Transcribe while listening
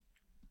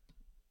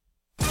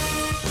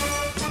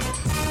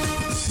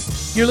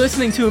You're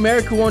listening to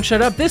America Won't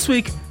Shut Up. This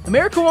week,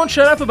 America won't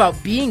shut up about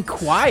being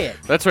quiet.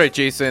 That's right,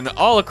 Jason.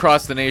 All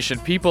across the nation,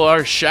 people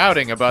are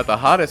shouting about the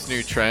hottest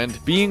new trend,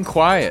 being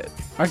quiet.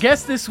 Our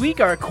guests this week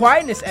are a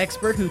quietness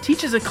expert who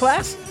teaches a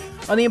class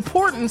on the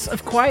importance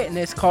of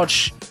quietness called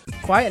Shh,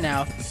 Quiet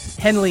Now.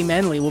 Henley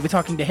Menley, we'll be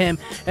talking to him.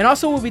 And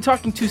also we'll be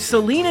talking to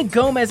Selena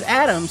Gomez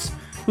Adams,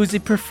 who's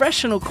a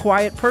professional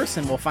quiet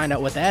person. We'll find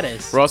out what that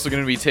is. We're also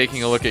going to be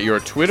taking a look at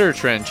your Twitter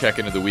trend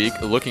check-in of the week,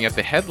 looking at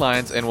the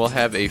headlines, and we'll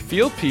have a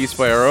field piece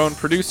by our own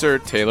producer,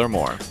 Taylor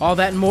Moore. All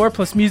that and more,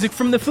 plus music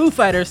from the Foo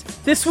Fighters,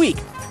 this week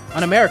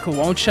on America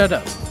Won't Shut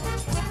Up.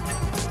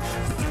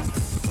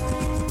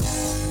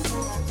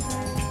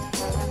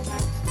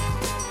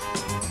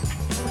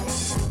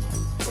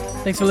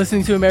 Thanks for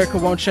listening to America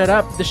Won't Shut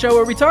Up, the show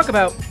where we talk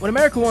about what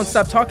America won't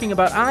stop talking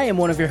about. I am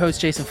one of your hosts,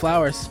 Jason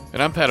Flowers.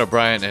 And I'm Pat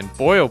O'Brien, and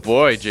boy, oh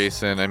boy,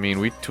 Jason, I mean,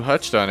 we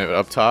touched on it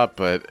up top,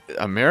 but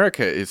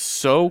America is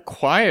so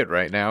quiet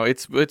right now.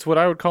 It's what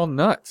I would call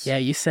nuts. Yeah,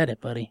 you said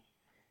it, buddy.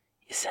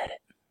 You said it.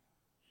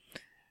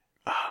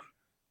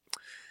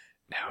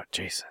 Now,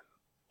 Jason.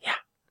 Yeah,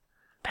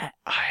 Pat.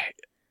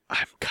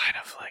 I'm kind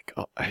of like,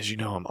 as you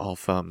know, I'm all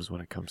thumbs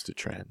when it comes to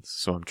trends.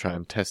 So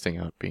I'm testing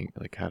out being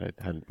like how to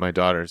my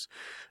daughters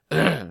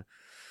have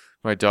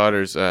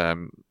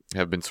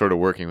been sort of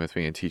working with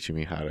me and teaching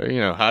me how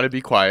to be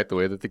quiet the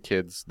way that the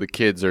kids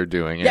are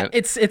doing it. Yeah,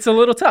 it's a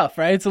little tough,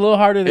 right? It's a little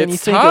harder than you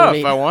think tough. it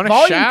would be. I want to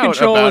Volume shout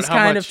control about is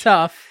kind of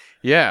tough.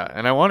 Yeah,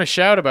 and I want to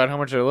shout about how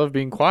much I love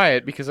being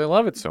quiet because I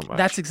love it so much.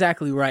 That's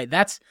exactly right.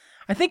 I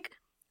think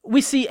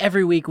we see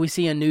every week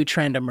a new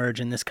trend emerge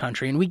in this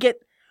country, and we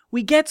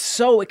get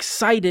so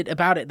excited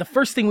about it. The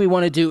first thing we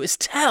want to do is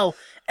tell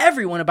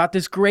everyone about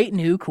this great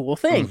new cool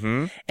thing.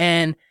 Mm-hmm.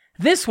 And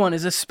this one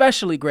is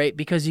especially great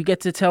because you get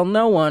to tell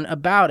no one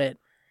about it.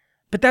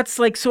 But that's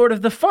like sort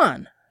of the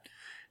fun.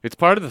 It's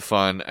part of the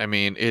fun. I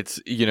mean,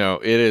 it's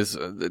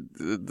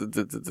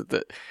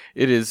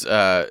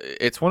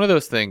one of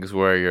those things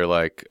where you're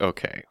like,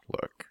 okay,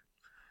 look,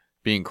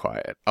 being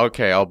quiet.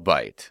 Okay, I'll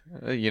bite.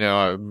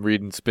 I'm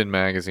reading Spin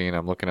Magazine.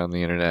 I'm looking on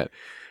the internet,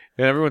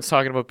 and everyone's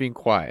talking about being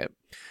quiet.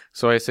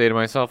 So I say to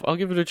myself, I'll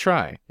give it a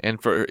try. And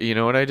you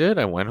know what I did?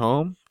 I went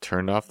home,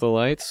 turned off the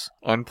lights,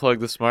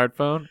 unplugged the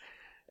smartphone,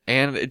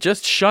 and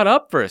just shut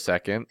up for a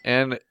second.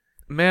 And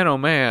man, oh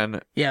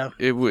man, yeah,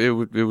 it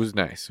was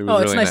nice. It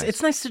was it's really nice.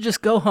 It's nice to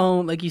just go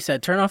home, like you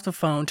said, turn off the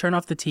phone, turn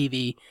off the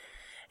TV,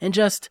 and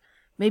just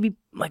maybe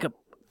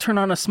turn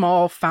on a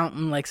small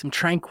fountain, like some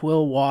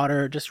tranquil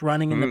water, just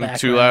running in the background.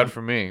 Too loud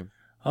for me.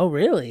 Oh,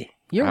 really?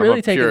 You're I'm really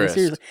a taking purist.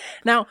 this seriously.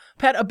 Now,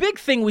 Pat, a big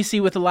thing we see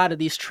with a lot of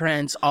these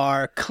trends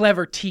are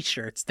clever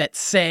T-shirts that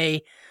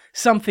say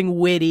something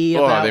witty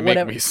about they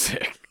whatever. make me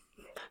sick.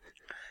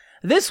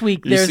 This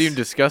week, You seem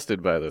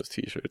disgusted by those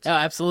T-shirts. Oh,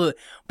 absolutely.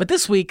 But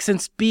this week,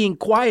 since being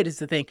quiet is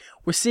the thing,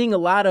 we're seeing a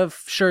lot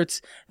of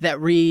shirts that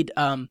read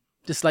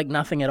just like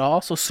nothing at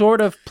all. So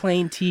sort of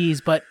plain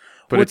tees, but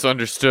it's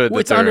understood.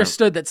 It's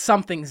understood that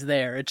something's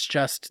there. It's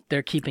just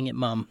they're keeping it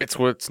mum. It's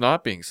what's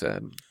not being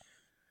said.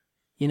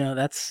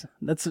 That's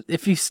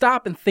if you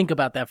stop and think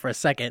about that for a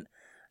second,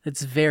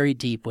 it's very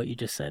deep what you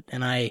just said.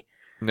 And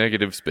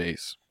Negative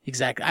space.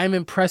 Exactly. I'm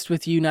impressed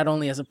with you not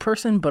only as a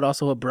person, but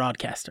also a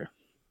broadcaster.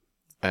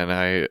 And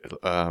I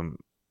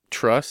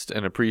trust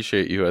and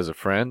appreciate you as a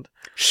friend.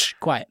 Shh,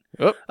 quiet.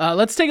 Oh.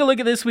 Let's take a look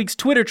at this week's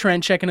Twitter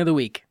trend check-in of the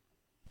week.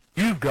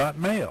 You've got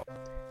mail.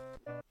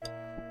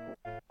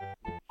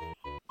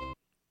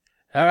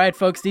 All right,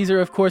 folks, these are,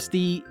 of course,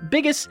 the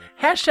biggest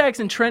hashtags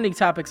and trending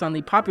topics on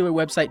the popular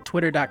website,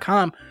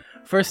 twitter.com.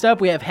 First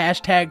up, we have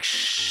hashtag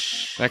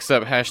shh. Next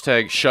up,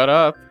 hashtag shut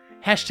up.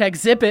 Hashtag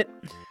zip it.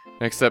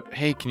 Next up,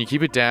 hey, can you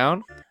keep it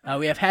down?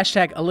 We have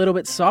hashtag a little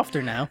bit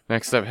softer now.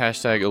 Next up,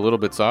 hashtag a little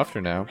bit softer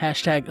now.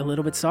 Hashtag a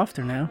little bit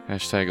softer now.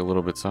 Hashtag a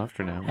little bit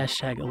softer now.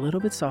 Hashtag a little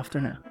bit softer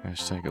now.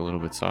 Hashtag a little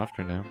bit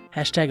softer now.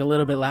 Hashtag a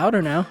little bit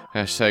louder now.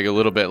 Hashtag a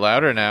little bit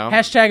louder now.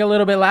 Hashtag a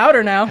little bit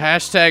louder now.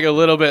 Hashtag a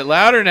little bit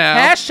louder now.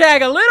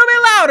 Hashtag a little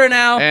bit louder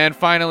now. And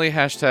finally,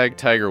 hashtag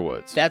Tiger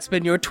Woods. That's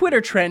been your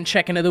Twitter trend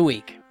check-in of the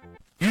week.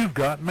 You've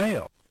got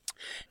mail.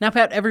 Now,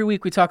 Pat, every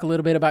week we talk a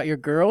little bit about your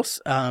girls,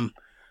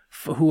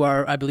 who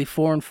are, I believe,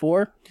 4 and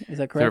 4. Is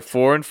that correct? They're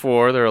 4 and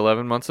 4. They're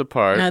 11 months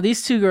apart. Now,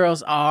 these two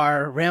girls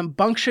are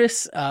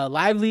rambunctious,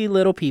 lively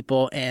little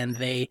people, and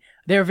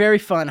they're very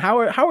fun. How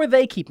are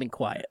they keeping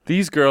quiet?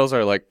 These girls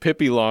are like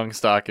Pippi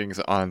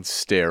Longstockings on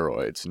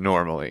steroids,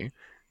 normally,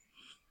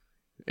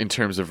 in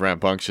terms of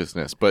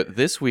rambunctiousness. But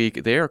this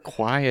week, they are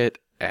quiet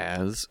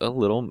as a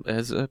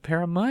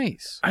pair of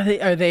mice.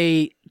 Are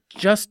they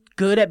just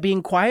good at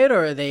being quiet,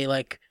 or are they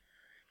like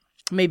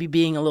maybe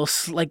being a little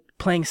like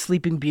playing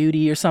Sleeping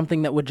Beauty or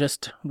something that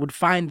would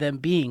find them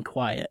being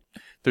quiet?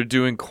 They're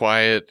doing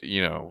quiet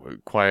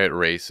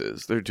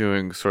races. They're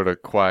doing sort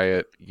of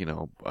quiet,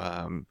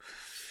 roughhousing.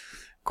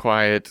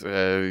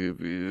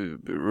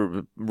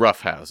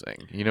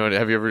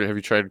 Have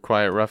you tried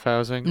quiet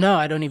roughhousing? No,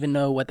 I don't even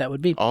know what that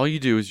would be. All you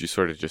do is you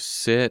sort of just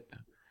sit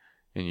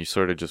and you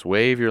sort of just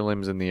wave your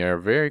limbs in the air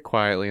very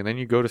quietly, and then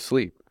you go to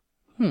sleep.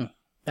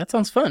 That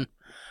sounds fun.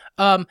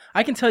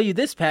 I can tell you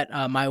this, Pat.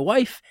 My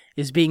wife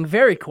is being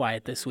very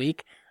quiet this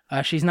week.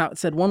 She's not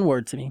said one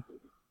word to me.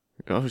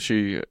 Oh,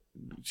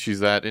 she's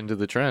that into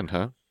the trend,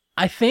 huh?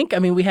 I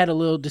mean, we had a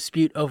little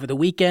dispute over the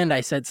weekend.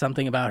 I said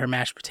something about her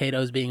mashed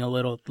potatoes being a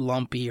little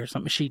lumpy or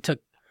something. She took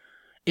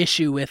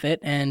issue with it,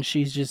 and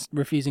she's just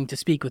refusing to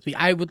speak with me.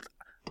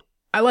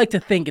 I like to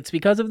think it's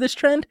because of this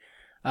trend.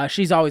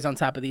 She's always on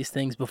top of these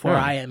things before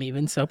I am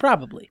even, so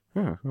probably.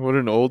 What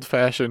an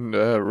old-fashioned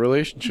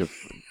relationship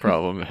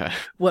problem.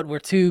 What, we're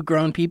two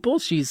grown people?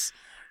 She's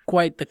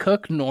quite the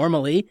cook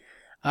normally.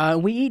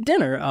 We eat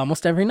dinner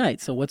almost every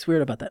night, so what's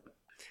weird about that?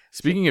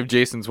 Speaking of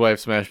Jason's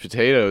wife's mashed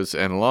potatoes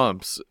and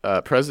lumps,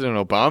 President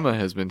Obama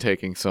has been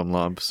taking some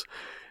lumps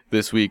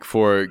this week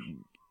for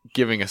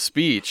giving a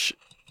speech,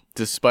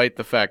 despite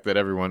the fact that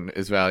everyone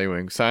is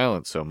valuing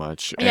silence so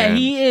much. Yeah, and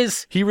he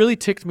is. He really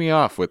ticked me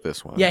off with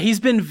this one. Yeah,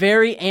 he's been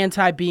very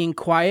anti being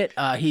quiet.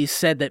 He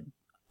said that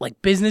like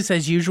business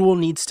as usual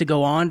needs to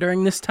go on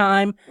during this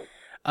time.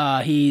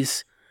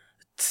 The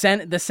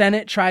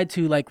Senate tried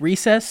to like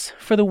recess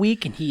for the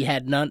week, and he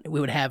had none.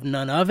 We would have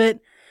none of it.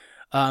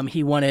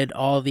 He wanted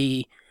all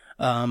the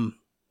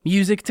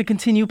music to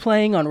continue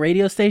playing on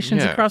radio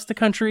stations across the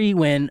country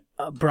when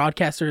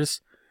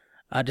broadcasters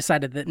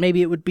decided that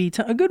maybe it would be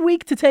a good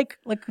week to take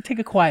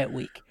a quiet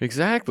week.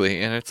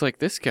 Exactly. And it's like,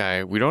 this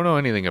guy, we don't know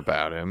anything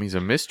about him. He's a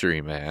mystery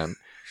man.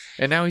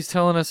 And now he's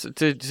telling us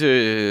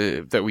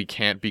that we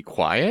can't be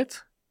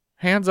quiet?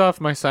 Hands off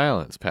my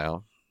silence,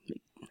 pal.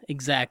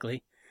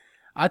 Exactly.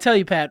 I'll tell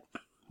you, Pat,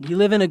 we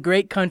live in a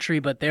great country,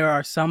 but there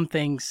are some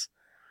things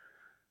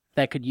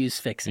that could use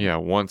fixing. Yeah,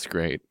 once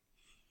great.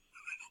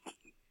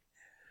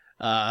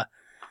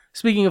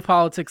 Speaking of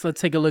politics, let's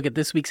take a look at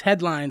this week's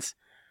headlines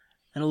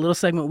and a little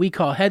segment we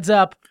call Heads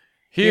Up.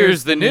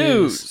 Here's the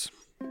news.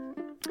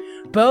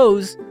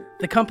 Bose,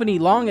 the company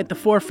long at the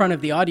forefront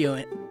of the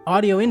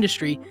audio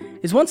industry,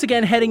 is once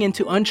again heading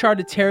into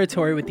uncharted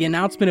territory with the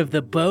announcement of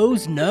the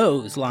Bose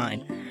Nose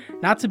line.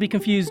 Not to be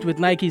confused with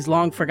Nike's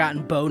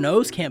long-forgotten Bo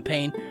Nose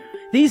campaign,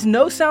 these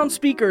no-sound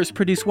speakers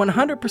produce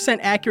 100%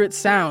 accurate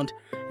sound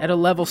at a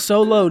level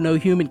so low no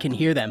human can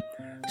hear them.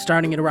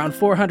 Starting at around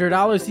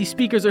 $400, these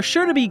speakers are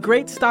sure to be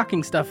great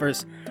stocking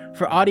stuffers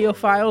for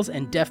audiophiles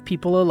and deaf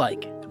people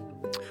alike.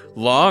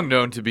 Long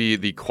known to be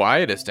the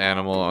quietest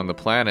animal on the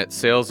planet,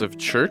 sales of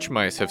church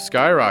mice have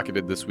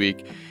skyrocketed this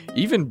week,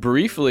 even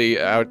briefly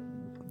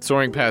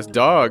soaring past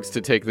dogs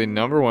to take the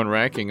 #1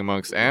 ranking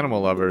amongst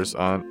animal lovers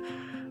on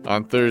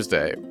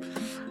Thursday.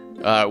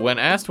 When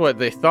asked what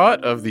they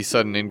thought of the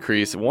sudden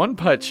increase, one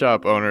pet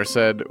shop owner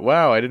said,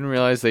 "Wow, I didn't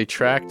realize they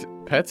tracked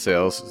pet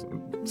sales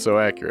so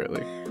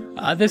accurately."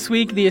 This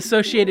week, the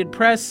Associated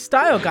Press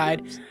Style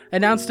Guide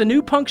announced a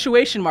new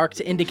punctuation mark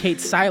to indicate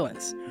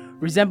silence.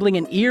 Resembling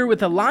an ear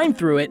with a line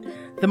through it,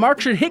 the mark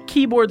should hit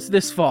keyboards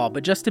this fall,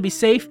 but just to be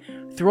safe,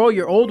 throw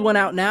your old one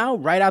out now,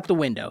 right out the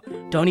window.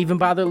 Don't even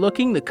bother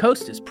looking, the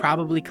coast is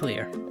probably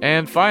clear.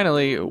 And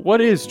finally,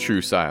 what is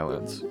true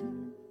silence?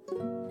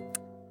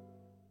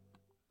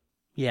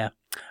 Yeah.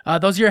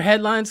 Those are your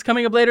headlines.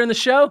 Coming up later in the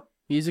show,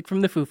 music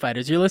from the Foo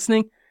Fighters. You're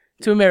listening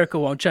to America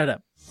Won't Shut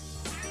Up.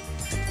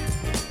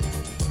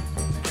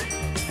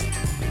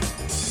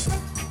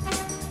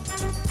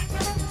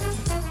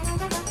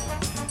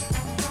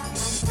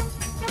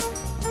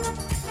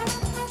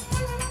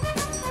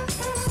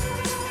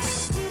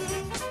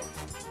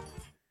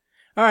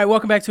 All right,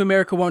 welcome back to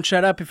America Won't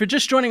Shut Up. If you're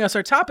just joining us,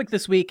 our topic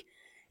this week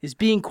is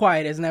being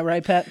quiet. Isn't that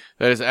right, Pat?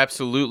 That is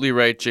absolutely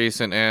right,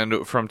 Jason.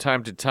 And from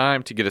time to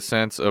time, to get a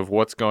sense of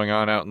what's going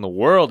on out in the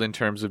world in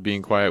terms of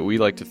being quiet, we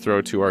like to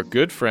throw to our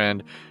good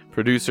friend,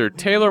 producer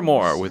Taylor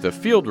Moore, with a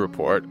field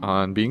report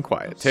on being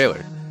quiet.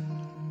 Taylor.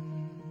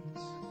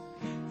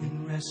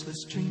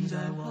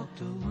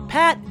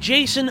 Pat,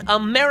 Jason,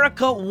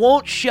 America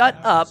won't shut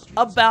up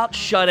about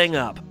shutting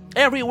up.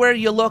 Everywhere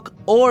you look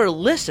or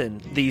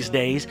listen these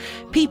days,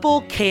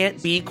 people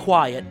can't be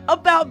quiet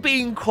about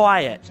being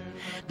quiet.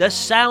 The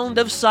sound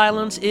of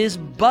silence is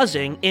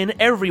buzzing in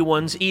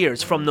everyone's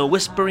ears, from the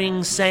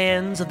whispering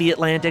sands of the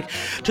Atlantic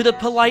to the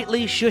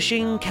politely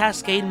shushing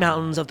Cascade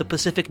Mountains of the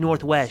Pacific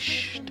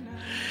Northwest.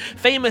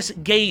 Famous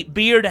gay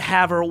beard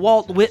haver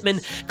Walt Whitman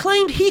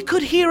claimed he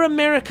could hear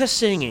America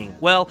singing.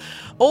 Well,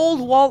 old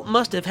Walt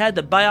must have had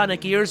the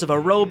bionic ears of a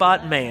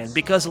robot man,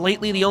 because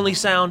lately the only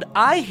sound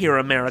I hear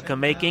America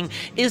making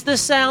is the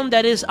sound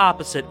that is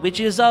opposite, which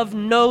is of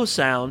no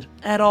sound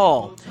at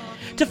all.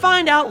 To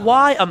find out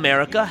why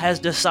America has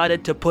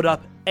decided to put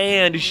up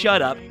and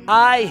shut up,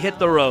 I hit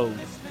the road.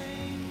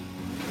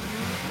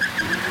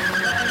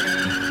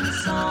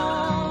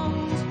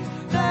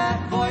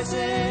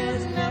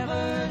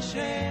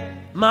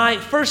 My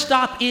first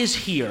stop is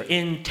here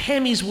in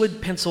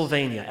Tammyswood,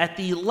 Pennsylvania, at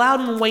the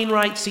Loudon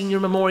Wainwright Senior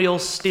Memorial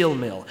Steel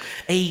Mill,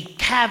 a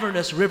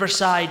cavernous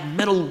riverside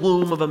metal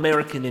womb of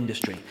American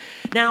industry.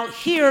 Now,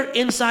 here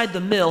inside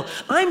the mill,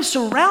 I'm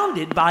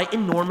surrounded by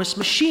enormous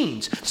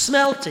machines,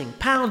 smelting,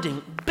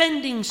 pounding,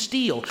 bending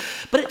steel.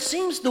 But it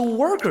seems the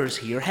workers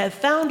here have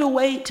found a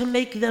way to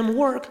make them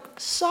work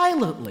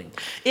silently.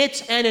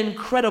 It's an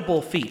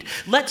incredible feat.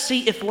 Let's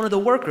see if one of the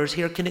workers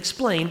here can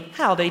explain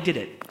how they did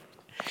it.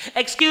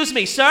 Excuse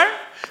me, sir?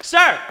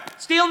 Sir,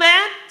 steel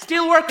man?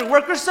 Steel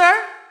worker,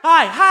 sir?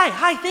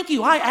 Hi, thank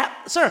you.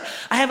 Sir,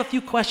 I have a few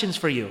questions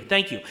for you.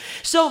 Thank you.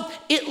 So,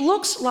 it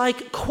looks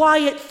like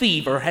quiet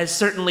fever has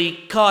certainly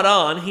caught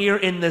on here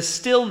in the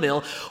steel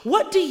mill.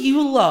 What do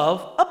you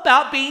love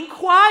about being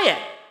quiet?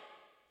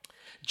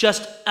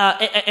 Just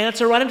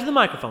answer right into the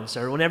microphone,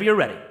 sir, whenever you're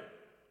ready.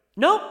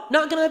 No,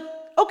 not gonna...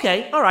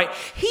 Okay, all right.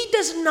 He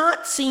does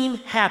not seem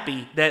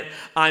happy that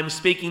I'm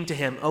speaking to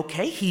him.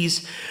 Okay,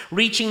 he's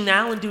reaching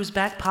now into his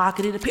back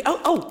pocket.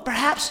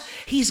 Perhaps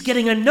he's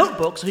getting a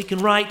notebook so he can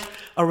write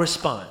a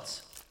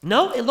response.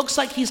 No, it looks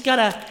like he's got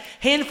a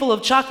handful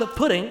of chocolate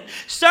pudding.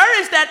 Sir,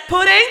 is that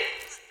pudding?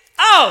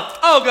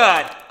 Oh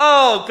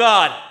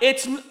God.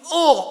 It's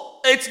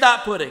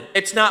not pudding.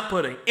 It's not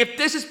pudding. If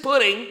this is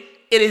pudding,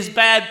 it is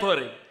bad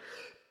pudding.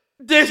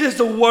 This is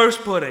the worst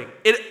pudding.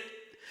 It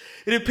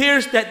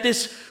appears that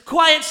this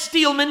quiet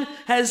steelman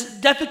has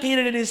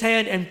defecated in his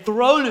hand and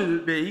thrown it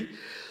at me.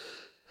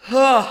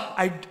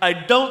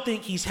 I don't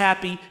think he's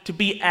happy to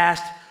be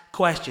asked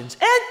questions.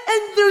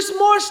 And there's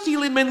more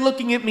steelymen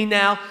looking at me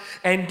now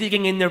and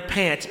digging in their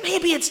pants.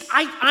 Maybe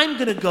I'm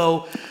gonna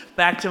go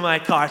back to my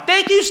car.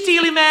 Thank you,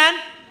 Steely Man.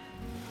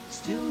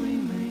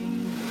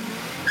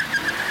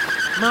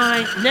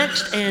 My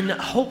next and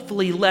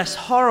hopefully less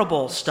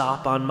horrible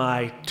stop on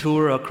my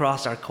tour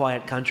across our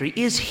quiet country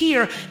is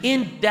here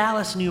in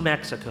Dallas, New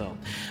Mexico.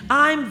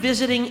 I'm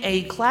visiting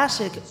a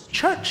classic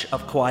church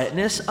of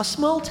quietness, a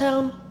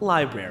small-town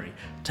library,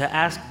 to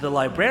ask the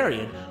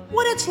librarian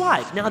what it's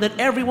like now that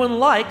everyone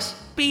likes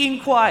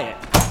being quiet.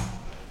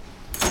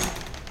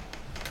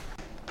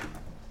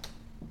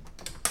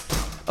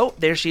 Oh,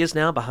 there she is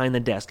now behind the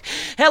desk.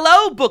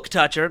 Hello, book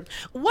toucher.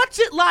 What's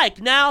it like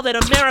now that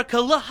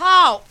America...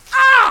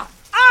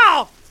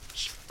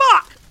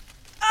 Fuck!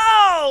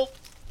 Oh!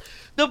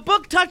 The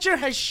book toucher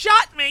has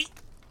shot me.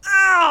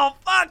 Oh,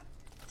 fuck!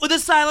 With a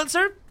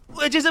silencer,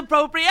 which is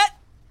appropriate.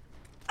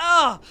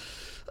 Oh,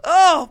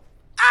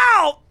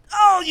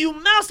 you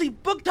mousy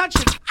book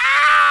toucher.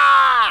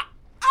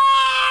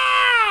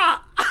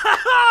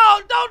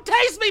 Oh, don't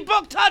taste me,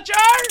 book toucher!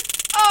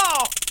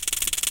 Oh!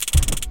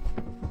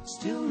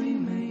 Still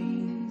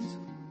remains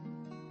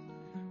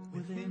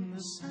within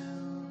the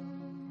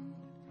sound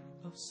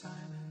of silence.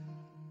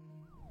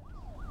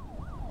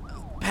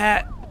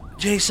 Pat,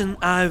 Jason,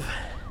 I've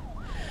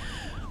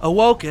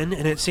awoken,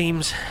 and it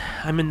seems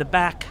I'm in the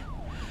back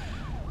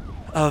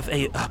of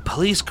a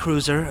police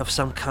cruiser of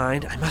some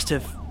kind. I must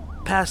have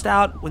passed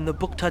out when the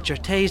book toucher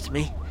tased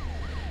me.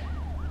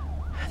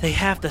 They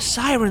have the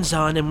sirens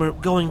on, and we're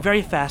going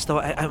very fast, though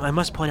I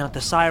must point out the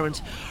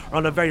sirens are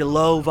on a very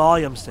low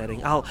volume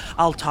setting.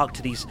 I'll talk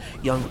to these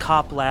young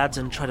cop lads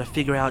and try to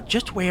figure out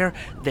just where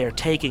they're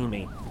taking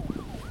me.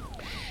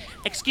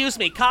 Excuse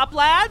me, cop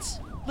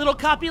lads? Little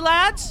copy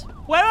lads?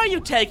 Where are you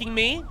taking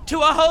me? To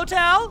a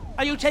hotel?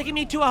 Are you taking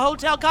me to a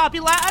hotel, copy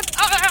lads?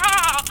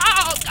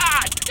 Oh,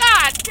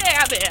 God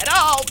damn it!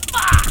 Oh,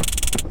 fuck!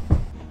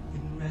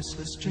 In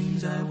restless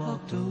dreams I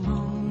walked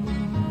alone.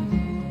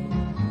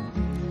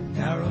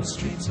 Narrow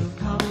streets of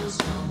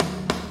cobblestone.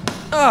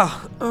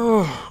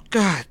 Oh,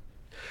 God.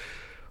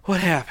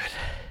 What happened?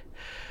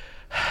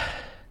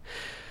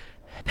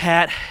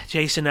 Pat,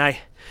 Jason, I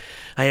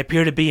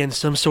appear to be in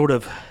some sort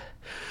of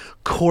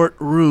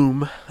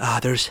courtroom.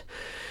 There's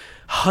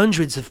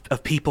hundreds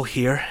of people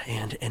here,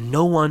 and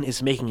no one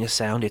is making a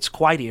sound. It's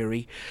quite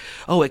eerie.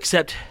 Oh,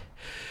 except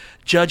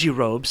Judgy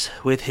Robes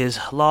with his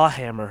law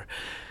hammer.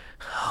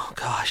 Oh,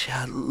 gosh,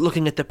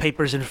 looking at the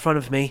papers in front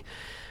of me,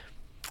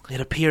 it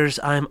appears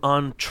I'm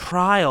on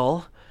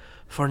trial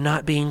for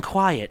not being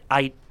quiet.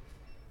 I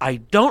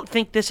don't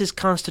think this is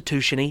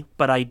constitution-y,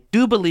 but I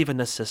do believe in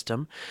the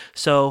system,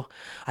 so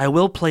I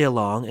will play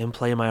along and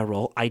play my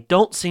role. I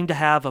don't seem to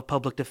have a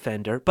public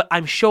defender, but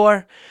I'm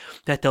sure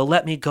that they'll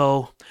let me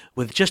go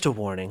with just a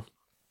warning.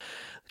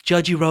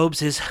 Judgy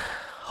Robes is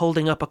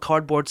holding up a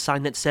cardboard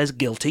sign that says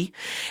guilty,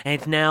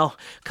 and now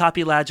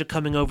copy lads are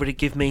coming over to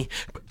give me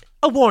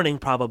a warning,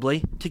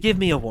 probably, to give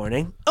me a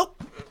warning. Oh,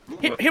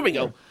 here we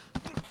go.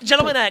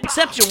 Gentlemen, I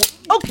accept your...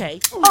 Okay,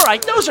 all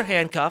right, those are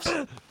handcuffs.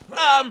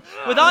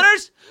 With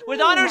honors,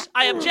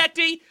 I object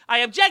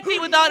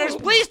with honors.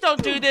 Please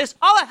don't do this.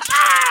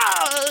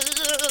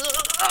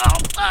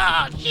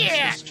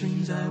 Shit.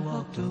 Streams I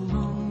walked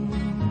alone.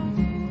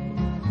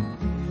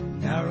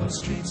 Narrow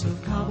streets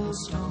of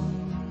cobblestone.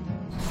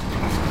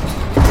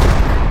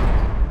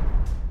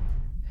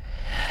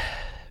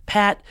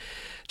 Pat,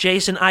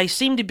 Jason, I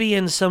seem to be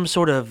in some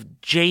sort of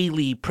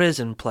jaily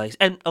prison place.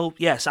 And, oh,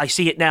 yes, I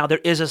see it now. There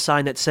is a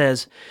sign that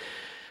says,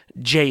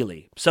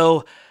 Jaylee.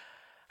 So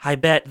I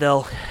bet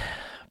they'll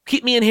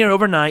keep me in here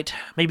overnight.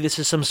 Maybe this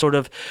is some sort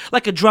of,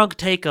 like a drunk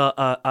tank,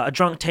 a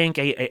drunk tank,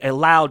 a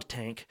loud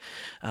tank.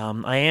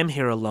 I am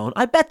here alone.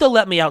 I bet they'll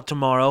let me out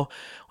tomorrow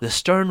with a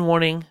stern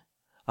warning,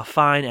 a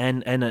fine,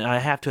 and I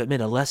have to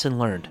admit, a lesson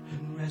learned.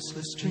 In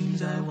restless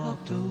dreams I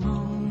walked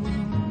alone.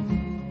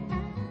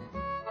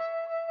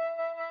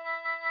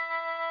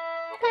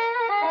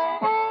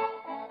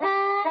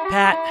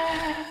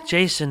 Pat,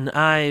 Jason,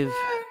 I've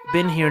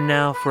been here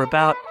now for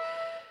about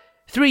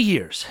 3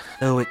 years,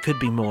 though it could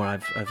be more.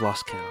 I've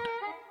lost count.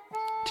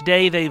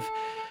 Today they've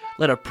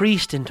let a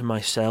priest into my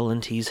cell,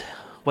 and he's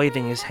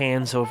waving his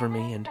hands over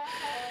me and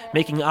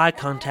making eye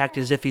contact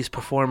as if he's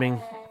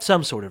performing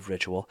some sort of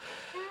ritual.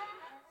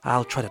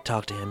 I'll try to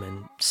talk to him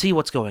and see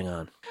what's going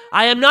on.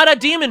 I am not a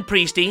demon,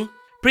 Priesty.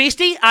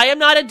 Priesty, I am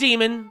not a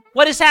demon.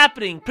 What is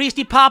happening?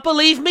 Priesty Papa,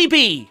 leave me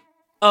be.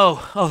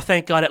 Oh,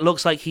 thank God. It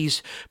looks like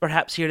he's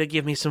perhaps here to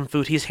give me some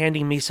food. He's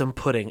handing me some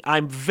pudding.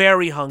 I'm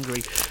very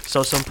hungry,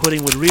 so some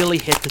pudding would really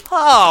hit the...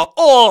 God.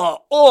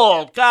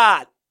 Oh,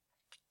 God,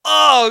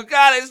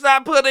 it's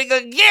not pudding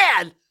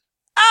again.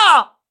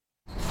 Oh!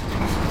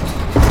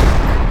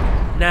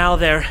 Now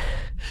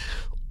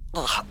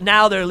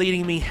they're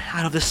leading me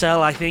out of the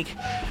cell, I think.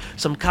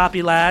 Some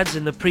copy lads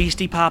and the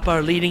Priesty Papa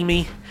are leading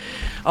me.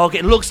 Okay,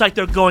 it looks like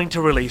they're going to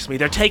release me.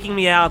 They're taking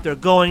me out. They're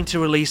going to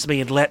release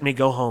me and let me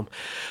go home.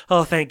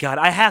 Oh, thank God.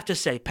 I have to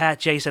say, Pat,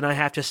 Jason, I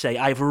have to say,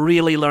 I've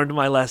really learned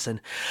my lesson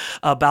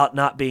about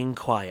not being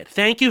quiet.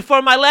 Thank you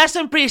for my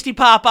lesson, Priesty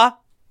Papa.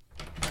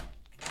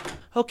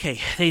 Okay,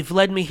 they've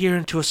led me here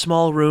into a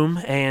small room,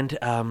 and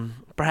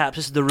perhaps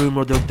this is the room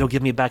where they'll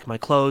give me back my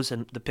clothes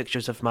and the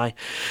pictures of my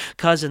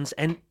cousins.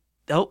 And,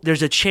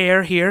 there's a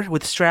chair here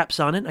with straps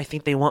on it. I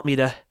think they want me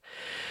to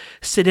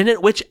sit in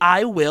it, which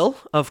I will,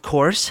 of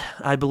course.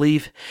 I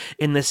believe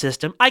in the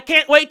system. I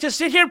can't wait to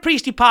sit here,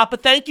 Priesty Papa.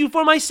 Thank you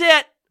for my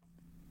sit.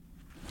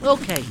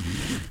 Okay,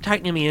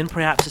 tightening me in.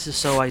 Perhaps this is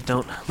so I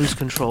don't lose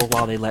control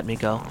while they let me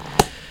go.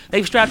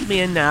 They've strapped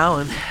me in now,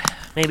 and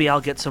maybe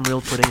I'll get some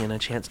real pudding and a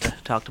chance to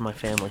talk to my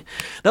family.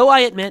 Though I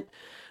admit,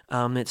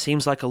 it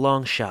seems like a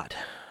long shot.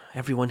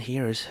 Everyone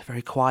here is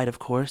very quiet, of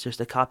course. There's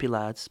the copy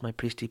lads, my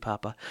Priesty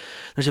Papa.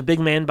 There's a big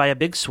man by a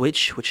big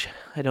switch, which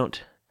I don't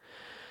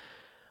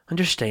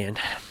understand.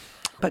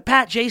 But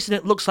Pat, Jason,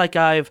 it looks like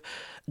I've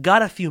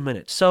got a few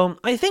minutes, so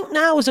I think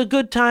now is a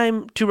good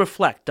time to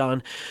reflect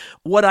on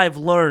what I've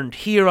learned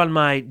here on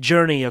my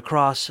journey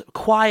across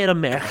quiet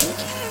America.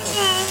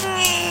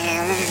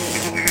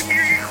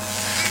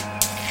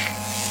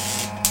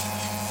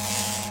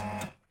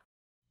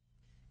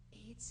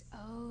 It's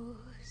oh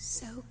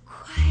so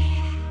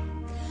quiet.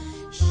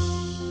 Shh,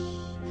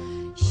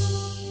 shh.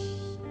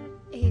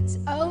 It's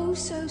oh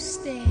so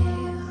still.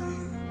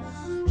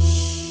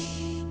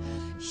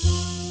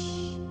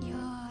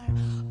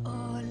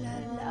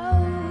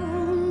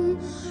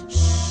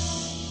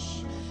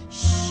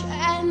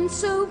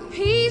 So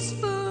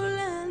peaceful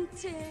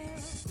until...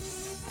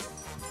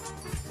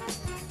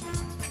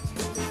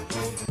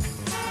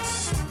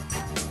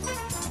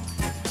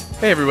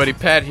 Hey everybody,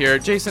 Pat here.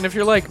 Jason, if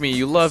you're like me,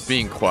 you love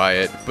being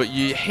quiet, but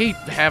you hate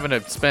having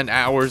to spend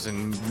hours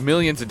and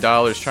millions of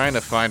dollars trying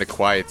to find a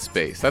quiet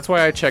space. That's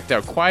why I checked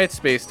out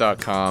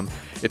quietspace.com.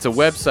 It's a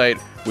website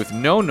with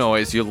no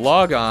noise. You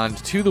log on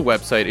to the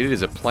website. It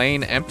is a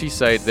plain, empty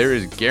site. There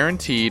is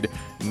guaranteed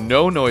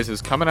no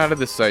noises coming out of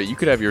this site. You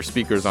could have your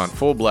speakers on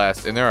full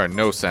blast, and there are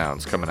no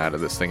sounds coming out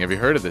of this thing. Have you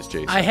heard of this,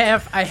 Jason? I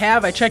have.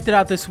 I checked it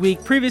out this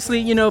week.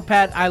 Previously,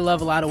 Pat, I love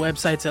a lot of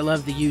websites. I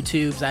love the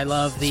YouTubes. I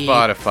love the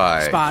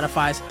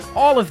Spotify's.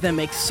 All of them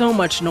make so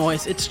much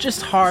noise. It's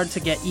just hard to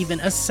get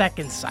even a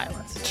second's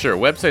silence. Sure,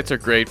 websites are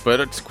great,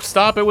 but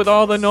stop it with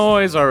all the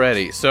noise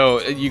already. So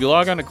you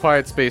log on to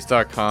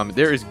quietspace.com.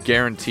 There is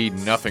guaranteed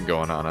nothing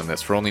going on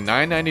this. For only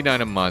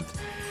 $9.99 a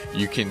month,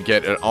 you can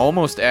get an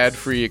almost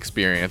ad-free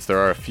experience. There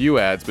are a few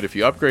ads, but if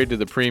you upgrade to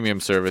the premium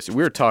service,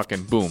 we're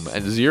talking boom,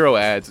 and 0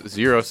 ads,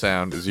 0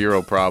 sound,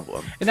 0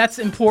 problem. And that's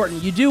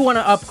important. You do want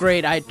to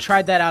upgrade. I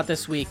tried that out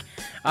this week.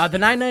 The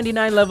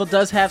 $9.99 level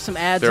does have some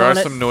ads on it. There are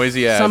some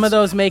noisy ads. Some of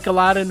those make a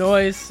lot of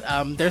noise.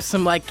 There's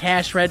some like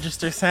cash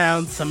register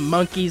sounds, some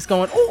monkeys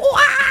going, ooh,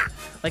 ah!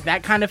 Like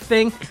that kind of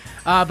thing.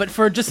 But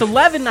for just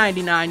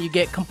 $11.99, you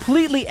get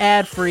completely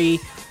ad-free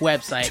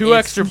website. $2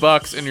 extra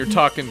bucks, and you're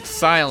talking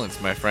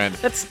silence, my friend.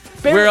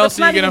 Where else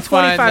are you going to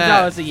find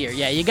that? $25 a year.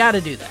 Yeah, you got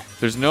to do that.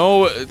 There's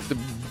no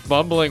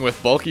bumbling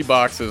with bulky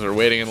boxes or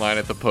waiting in line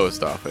at the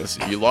post office.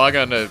 You log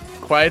on to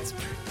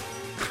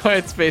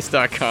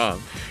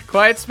quietspace.com.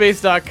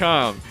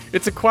 Quietspace.com.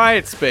 It's a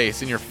quiet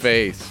space in your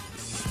face.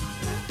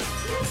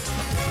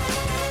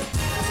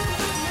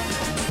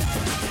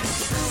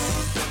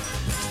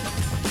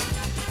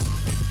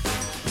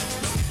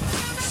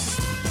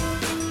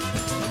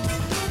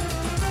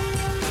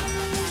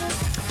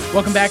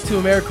 Welcome back to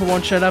America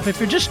Won't Shut Up. If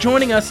you're just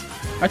joining us,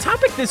 our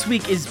topic this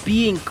week is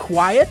being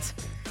quiet.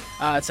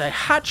 It's a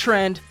hot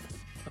trend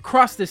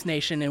across this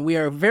nation, and we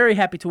are very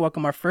happy to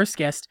welcome our first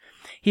guest.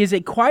 He is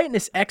a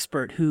quietness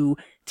expert who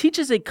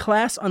teaches a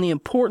class on the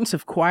importance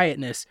of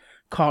quietness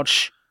called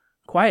Shh,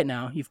 Quiet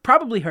Now. You've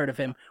probably heard of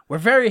him. We're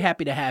very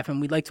happy to have him.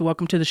 We'd like to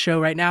welcome to the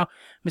show right now,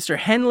 Mr.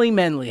 Henley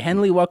Menley.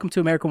 Henley, welcome to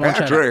America Won't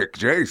Shut Up. Patrick,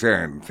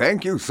 Jason,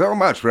 thank you so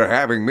much for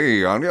having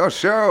me on your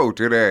show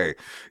today.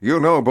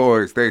 You know,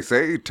 boys, they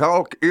say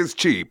talk is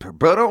cheap,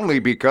 but only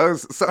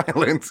because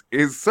silence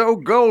is so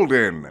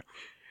golden.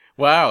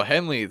 Wow,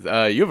 Henley,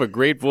 you have a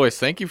great voice.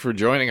 Thank you for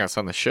joining us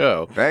on the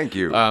show. Thank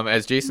you.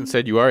 As Jason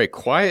said, you are a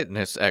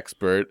quietness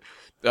expert.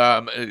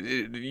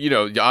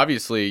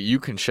 Obviously, you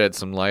can shed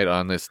some light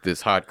on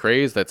this hot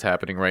craze that's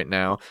happening right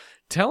now.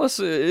 Tell us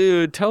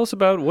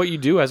about what you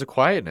do as a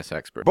quietness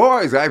expert.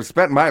 Boys, I've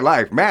spent my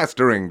life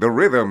mastering the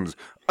rhythms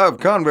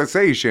of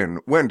conversation,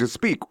 when to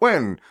speak,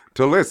 when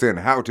to listen,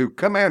 how to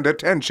command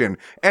attention,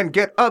 and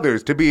get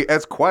others to be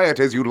as quiet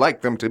as you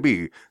like them to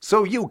be,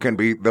 so you can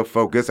be the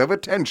focus of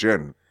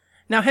attention.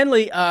 Now,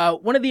 Henley,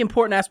 one of the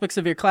important aspects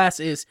of your class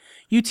is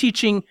you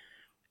teaching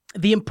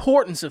the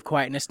importance of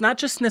quietness, not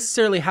just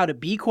necessarily how to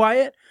be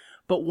quiet,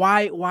 but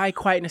why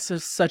quietness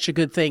is such a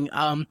good thing.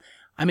 I'm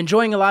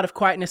enjoying a lot of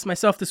quietness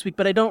myself this week,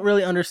 but I don't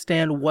really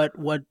understand what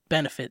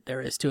benefit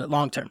there is to it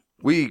long term.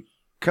 We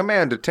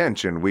command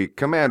attention, we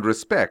command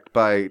respect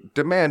by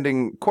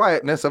demanding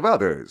quietness of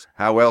others.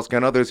 How else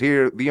can others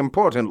hear the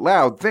important,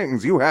 loud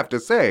things you have to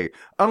say,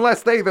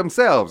 unless they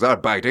themselves are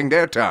biting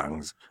their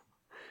tongues?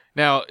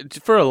 Now,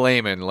 for a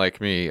layman like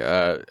me,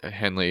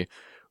 Henley,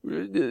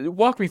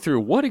 walk me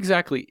through, what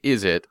exactly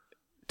is it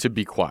to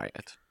be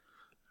quiet?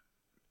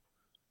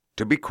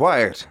 To be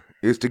quiet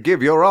is to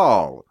give your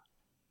all.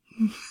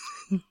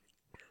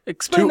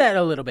 Explain that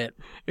a little bit.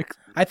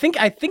 I think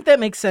that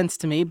makes sense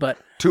to me, but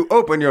To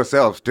open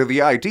yourselves to the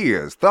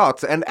ideas,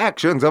 thoughts, and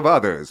actions of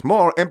others,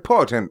 more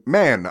important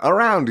men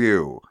around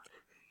you.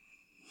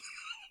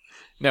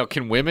 Now,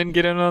 can women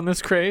get in on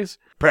this craze?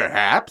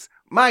 Perhaps.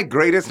 My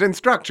greatest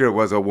instructor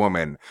was a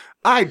woman.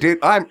 I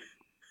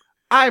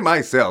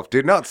myself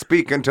did not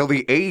speak until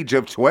the age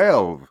of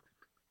 12.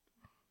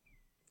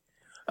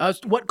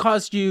 what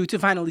caused you to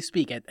finally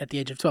speak at the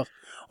age of 12?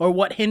 Or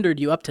what hindered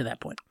you up to that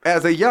point?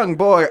 As a young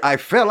boy, I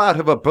fell out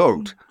of a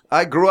boat.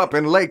 I grew up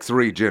in Lakes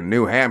Region,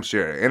 New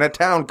Hampshire, in a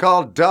town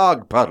called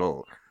Dog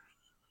Puddle.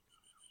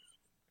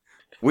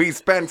 We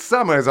spent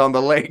summers on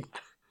the lake.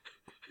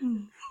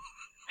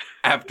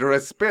 After a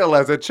spill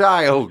as a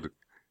child,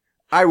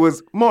 I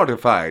was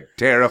mortified,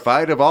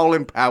 terrified of all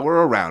in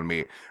power around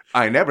me.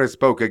 I never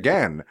spoke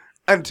again,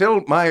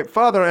 until my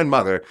father and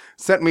mother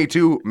sent me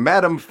to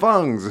Madame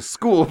Fung's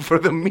School for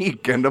the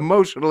Meek and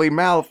Emotionally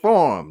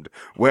Malformed,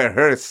 where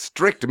her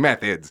strict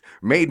methods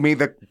made me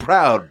the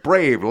proud,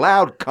 brave,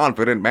 loud,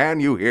 confident man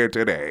you hear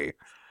today.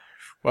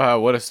 Wow,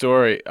 what a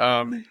story.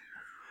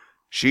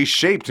 She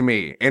shaped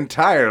me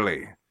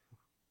entirely.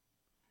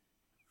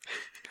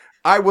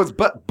 I was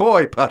but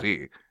boy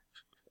putty,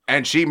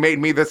 and she made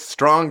me the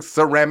strong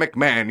ceramic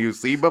man you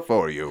see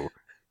before you.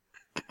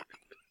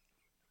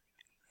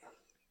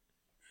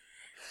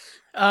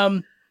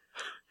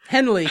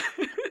 Henley.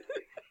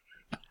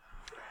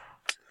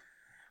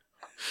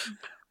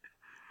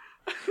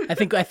 I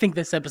think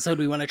this episode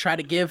we want to try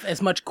to give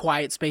as much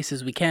quiet space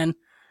as we can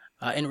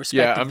in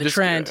respect of the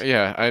trend.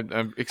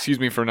 I'm excuse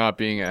me for not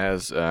being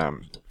as. I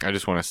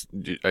just want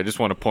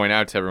to point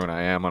out to everyone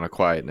I am on a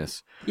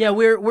quietness. Yeah,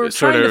 we're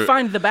trying to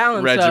find the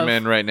balance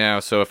regimen right now.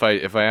 So if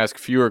I ask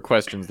fewer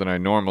questions than I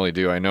normally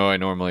do, I know I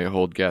normally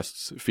hold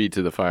guests' feet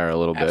to the fire a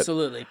little bit.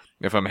 Absolutely.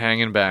 If I'm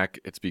hanging back,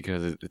 it's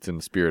because it's in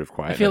the spirit of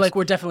quietness. I feel like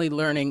we're definitely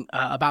learning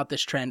about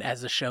this trend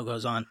as the show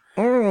goes on.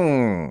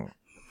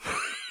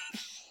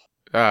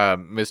 Mr.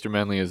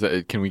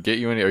 Menley, can we get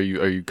you any? Are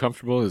you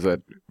comfortable? Is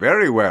that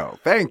very well?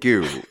 Thank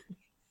you.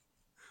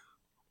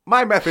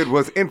 My method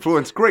was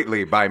influenced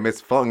greatly by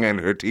Miss Fung and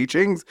her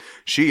teachings.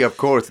 She, of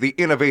course, the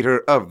innovator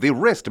of the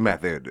wrist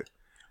method.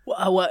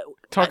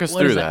 Talk us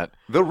through that.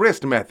 The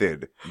wrist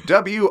method.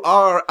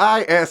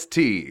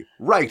 WRIST.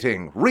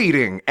 Writing,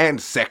 reading,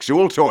 and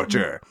sexual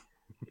torture.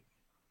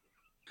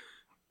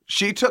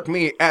 She took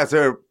me as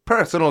her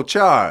personal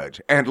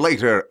charge, and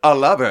later a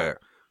lover.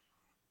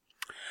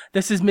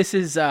 This is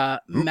Mrs.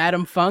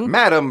 Madame Fung?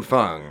 Madame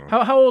Fung.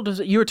 How old is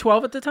it? You were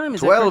 12 at the time?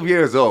 12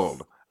 years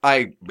old.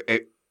 I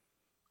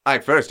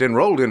first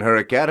enrolled in her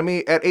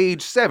academy at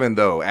age 7,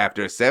 though,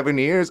 after 7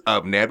 years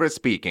of never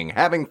speaking,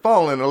 having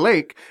fallen in a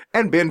lake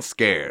and been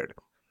scared.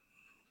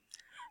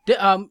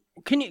 Can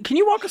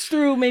you walk us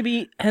through,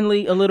 maybe,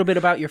 Henley, a little bit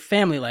about your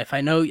family life?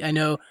 I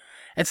know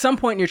at some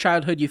point in your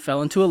childhood you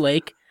fell into a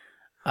lake.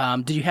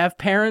 Did you have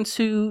parents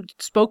who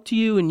spoke to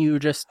you and you were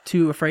just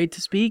too afraid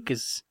to speak?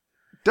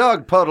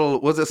 Dog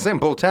Puddle was a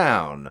simple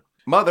town.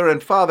 Mother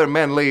and Father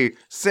Menley,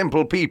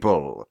 simple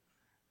people.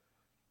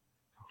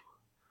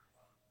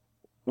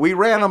 We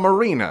ran a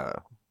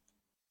marina.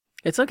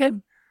 It's okay.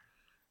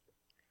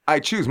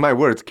 I choose my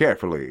words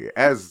carefully,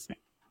 as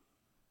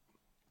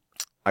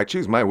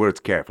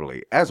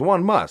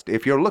one must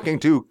if you're looking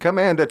to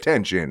command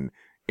attention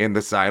in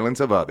the silence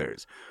of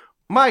others.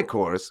 My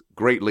course,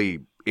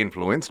 greatly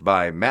influenced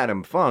by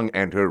Madame Fung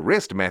and her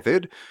wrist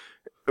method,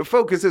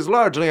 focuses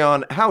largely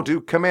on how to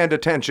command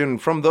attention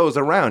from those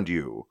around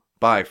you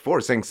by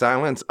forcing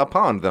silence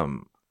upon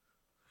them.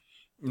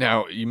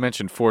 Now, you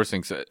mentioned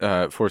forcing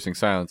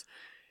silence.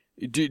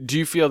 Do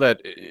you feel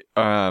that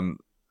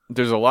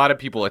there's a lot of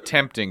people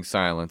attempting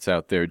silence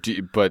out there,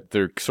 but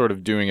they're sort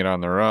of doing it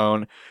on their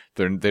own?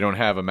 They don't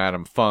have a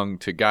Madame Fung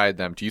to guide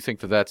them. Do you think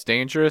that that's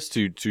dangerous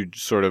to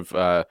sort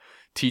of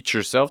teach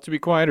yourself to be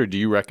quiet, or do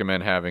you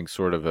recommend having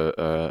sort of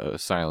a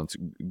silence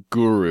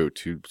guru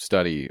to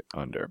study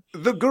under?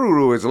 The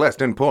guru is less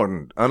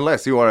important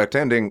unless you are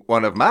attending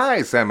one of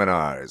my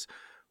seminars.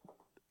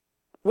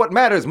 What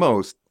matters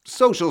most,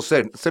 social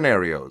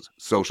scenarios,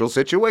 social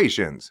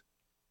situations.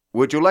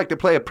 Would you like to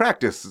play a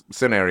practice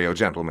scenario,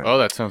 gentlemen? Oh,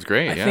 that sounds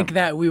great. I think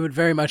that we would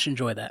very much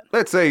enjoy that.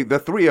 Let's say the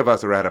three of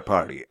us are at a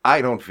party.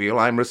 I don't feel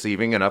I'm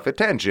receiving enough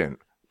attention.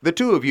 The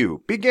two of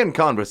you begin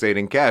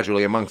conversating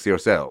casually amongst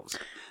yourselves.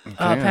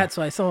 Pat,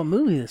 so I saw a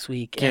movie this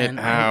week, Get and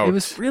out. it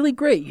was really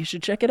great. You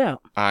should check it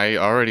out. I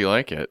already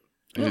like it.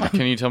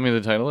 Can you tell me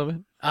the title of it?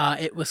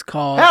 It was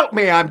called... Help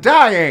me, I'm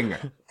dying!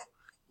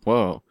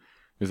 Whoa.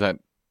 Is that...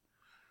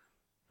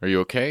 Are you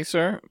okay,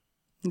 sir?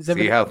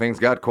 See how things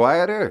got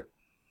quieter?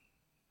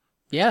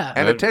 Yeah.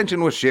 And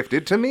attention was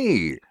shifted to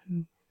me.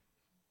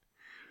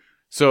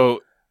 So,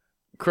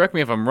 correct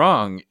me if I'm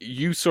wrong,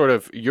 you sort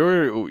of...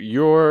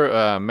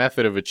 Your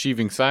method of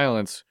achieving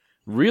silence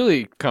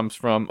really comes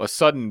from a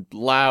sudden,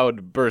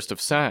 loud burst of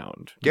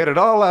sound. Get it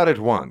all out at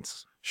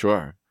once.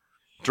 Sure.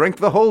 Drink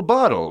the whole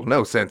bottle.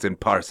 No sense in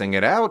parsing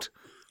it out.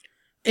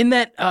 In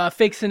that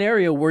fake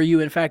scenario, were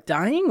you in fact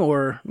dying,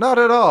 or... Not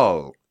at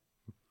all.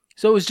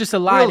 So it was just a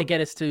lie Well- to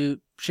get us to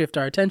shift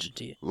our attention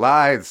to you.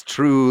 Lies,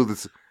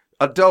 truths,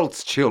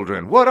 adults,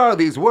 children. What are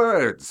these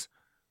words?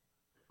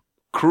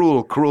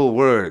 Cruel, cruel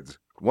words.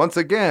 Once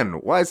again,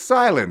 why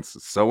silence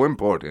so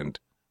important?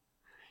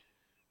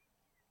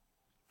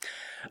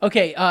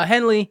 Okay,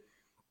 Henley,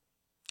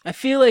 I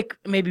feel like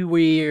maybe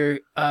we're...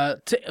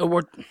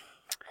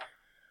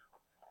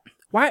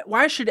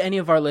 Why should any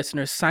of our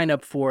listeners sign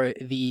up for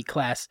the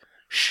class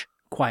Shh,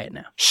 Quiet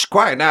Now? Shh,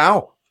 quiet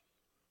now.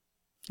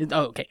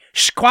 Oh, okay.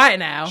 Shh, quiet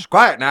now. Shh,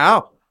 quiet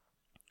now.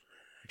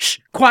 Shh,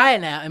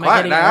 quiet now. Am I Quiet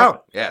getting it now. right?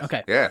 Yes.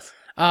 Okay. Yes.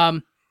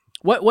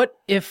 What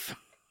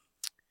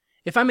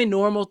if I'm a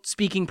normal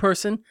speaking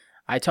person,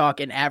 I talk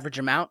an average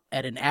amount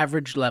at an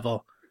average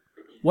level,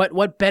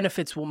 what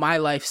benefits will my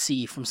life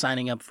see from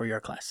signing up for your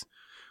class?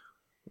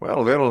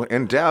 Well, they'll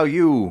endow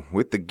you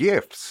with the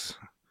gifts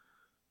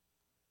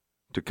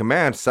to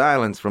command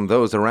silence from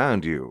those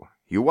around you.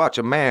 You watch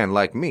a man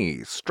like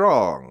me,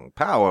 strong,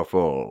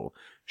 powerful,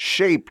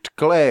 shaped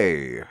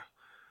clay,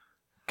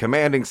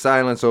 commanding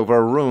silence over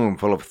a room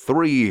full of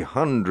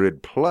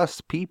 300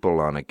 plus people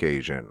on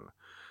occasion.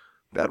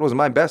 That was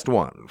my best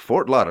one,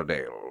 Fort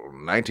Lauderdale,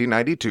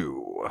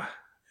 1992.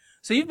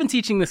 So you've been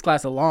teaching this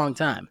class a long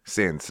time.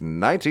 Since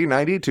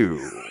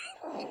 1992.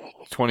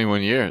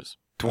 21 years.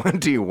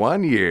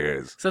 21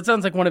 years. So it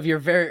sounds like one of your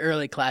very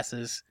early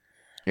classes.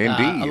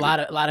 Indeed. A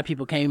lot of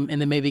people came, and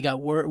then maybe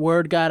got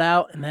word got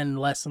out, and then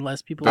less and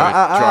less people.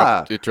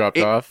 It dropped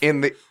off.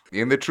 In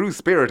the true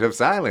spirit of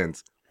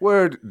silence,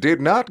 word did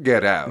not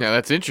get out. Now,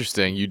 that's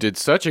interesting. You did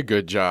such a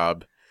good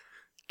job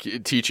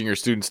teaching your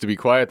students to be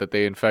quiet that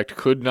they, in fact,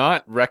 could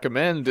not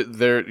recommend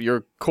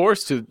your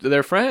course to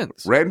their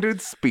friends. Rendered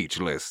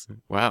speechless.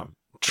 Wow.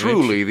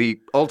 Truly the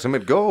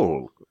ultimate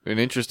goal. An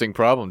interesting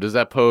problem. Does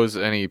that pose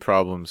any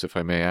problems, if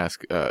I may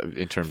ask,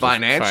 in terms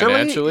Financially? of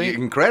financially?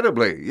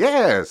 Incredibly,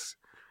 yes.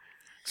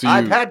 So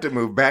I've had to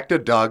move back to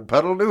Dog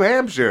Puddle, New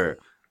Hampshire.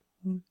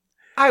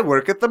 I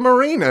work at the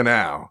marina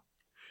now.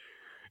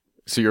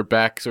 So you're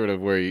back sort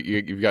of where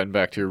you've gotten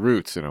back to your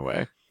roots in a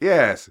way.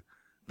 Yes,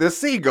 the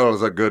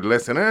seagulls are good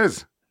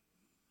listeners.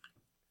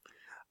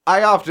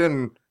 I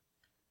often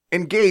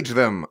engage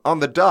them on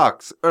the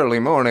docks early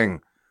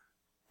morning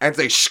and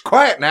say, shh,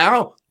 quiet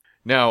now.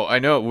 Now, I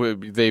know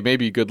they may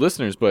be good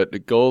listeners,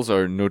 but gulls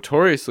are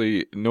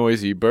notoriously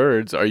noisy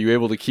birds. Are you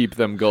able to keep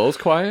them gulls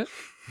quiet?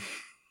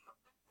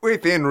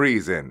 Within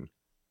reason.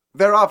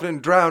 They're often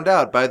drowned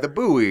out by the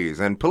buoys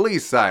and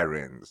police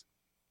sirens.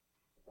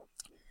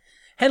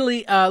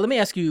 Henley, let me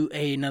ask you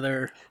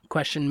another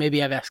question.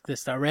 Maybe I've asked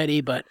this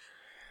already, but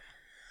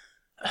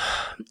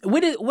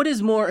what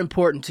is more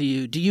important to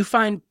you? Do you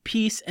find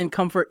peace and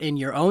comfort in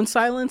your own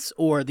silence,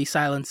 or the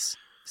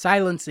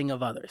silencing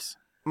of others?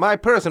 My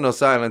personal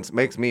silence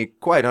makes me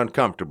quite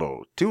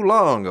uncomfortable. Too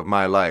long of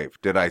my life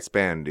did I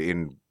spend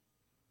in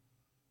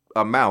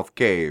a mouth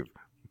cave.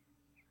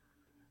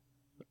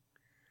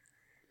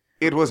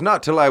 It was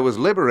not till I was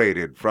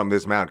liberated from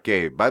this mount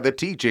cave by the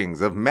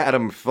teachings of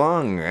Madame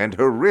Fung and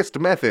her wrist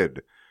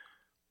method.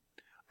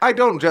 I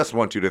don't just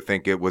want you to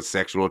think it was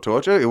sexual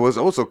torture. It was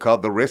also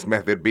called the wrist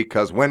method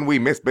because when we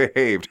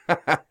misbehaved,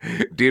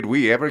 did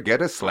we ever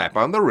get a slap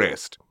on the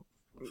wrist?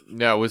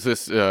 Now, was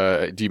this,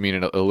 do you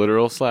mean a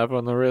literal slap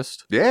on the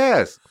wrist?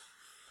 Yes.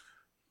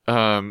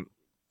 Now,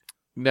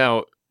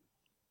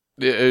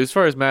 as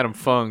far as Madame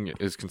Fung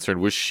is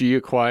concerned, was she a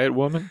quiet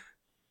woman?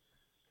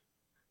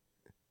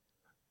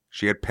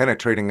 She had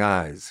penetrating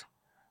eyes.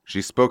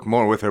 She spoke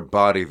more with her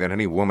body than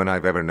any woman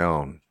I've ever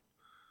known.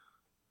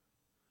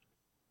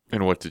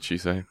 And what did she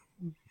say?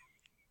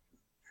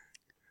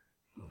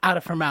 out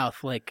of her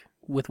mouth, like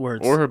with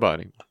words. Or her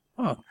body.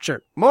 Oh,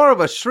 sure. More of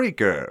a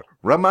shrieker.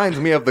 Reminds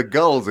me of the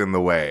gulls in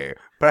the way.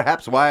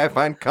 Perhaps why I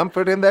find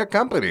comfort in their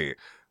company.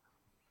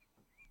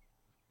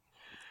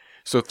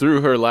 So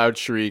through her loud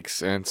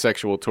shrieks and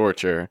sexual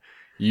torture,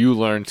 you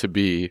learn to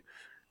be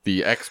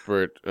the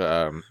expert.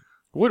 What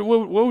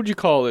would you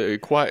call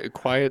it?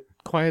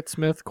 Quiet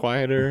Smith,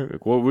 quieter.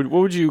 What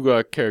would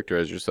you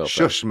characterize yourself?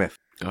 Shushmith.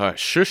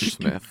 Shush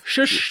Smith.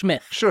 Shush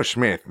Smith.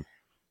 Shushmith.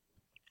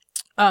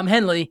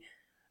 Henley,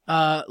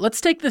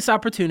 let's take this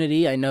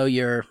opportunity. I know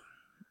you're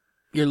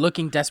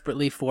looking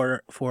desperately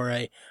for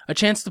a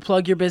chance to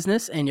plug your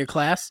business and your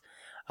class.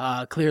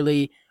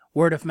 Clearly,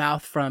 word of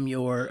mouth from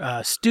your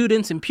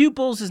students and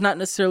pupils is not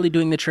necessarily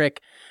doing the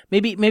trick.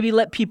 Maybe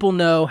let people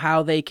know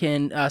how they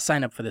can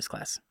sign up for this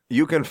class.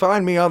 You can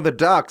find me on the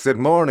docks at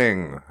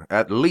morning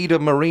at Leda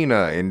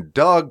Marina in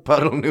Dog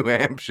Puddle, New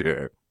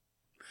Hampshire.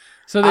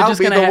 So they're I'll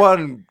just be gonna the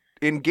one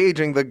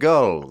engaging the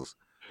gulls.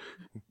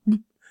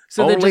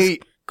 So they're Only-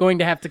 just going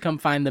to have to come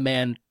find the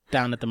man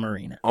down at the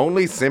marina.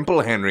 Only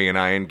Simple Henry and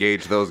I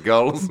engage those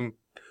gulls.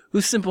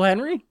 Who's Simple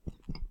Henry?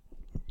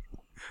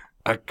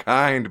 A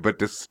kind but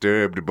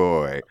disturbed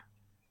boy.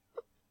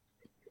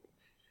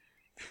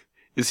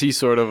 Is he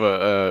sort of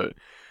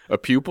a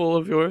pupil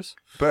of yours?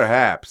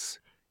 Perhaps.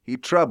 He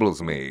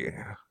troubles me.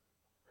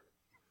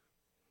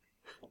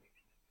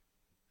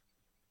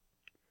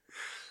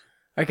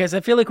 All right, guys,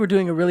 I feel like we're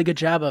doing a really good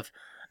job of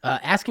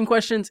asking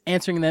questions,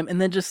 answering them, and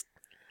then just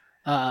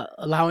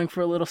allowing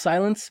for a little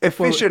silence.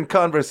 Efficient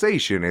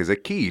conversation is a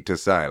key to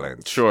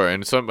silence. Sure,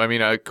 and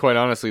quite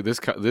honestly, this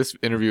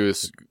interview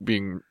is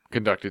being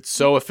conducted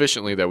so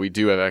efficiently that we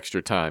do have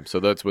extra time. So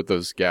that's what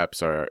those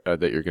gaps are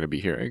that you're going to be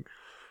hearing.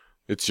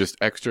 It's just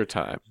extra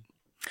time.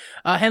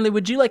 Henley,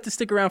 would you like to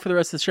stick around for the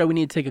rest of the show? We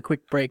need to take a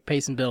quick break, pay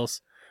some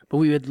bills, but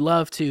we would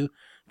love to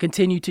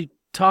continue to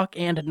talk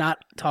and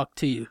not talk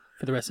to you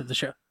for the rest of the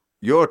show.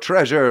 Your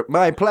treasure,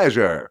 my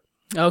pleasure.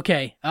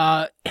 Okay,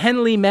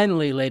 Henley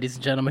Menley, ladies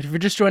and gentlemen. If you're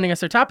just joining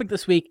us, our topic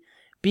this week,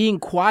 being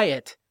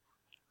quiet.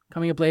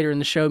 Coming up later in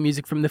the show,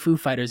 music from the Foo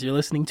Fighters. You're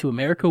listening to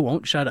America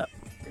Won't Shut Up.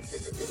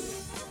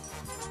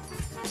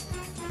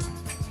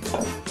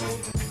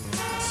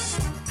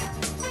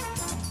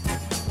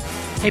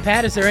 Hey,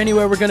 Pat, is there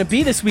anywhere we're going to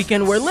be this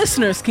weekend where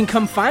listeners can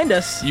come find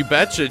us? You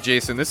betcha,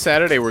 Jason. This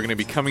Saturday, we're going to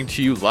be coming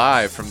to you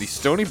live from the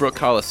Stony Brook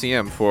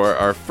Coliseum for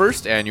our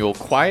first annual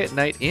Quiet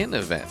Night In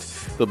event.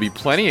 There'll be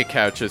plenty of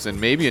couches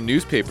and maybe a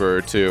newspaper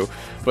or two,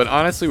 but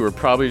honestly, we're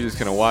probably just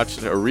going to watch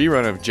a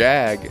rerun of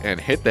Jag and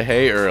hit the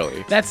hay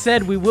early. That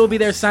said, we will be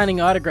there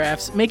signing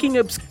autographs, making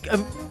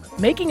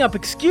up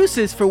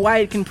excuses for why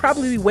it can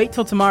probably wait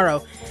till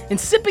tomorrow, and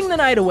sipping the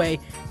night away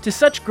to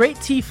such great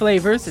tea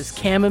flavors as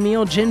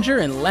chamomile, ginger,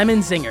 and lemon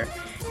zinger.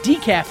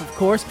 Decaf, of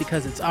course,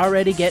 because it's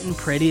already getting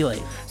pretty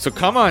late. So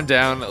come on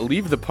down,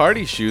 leave the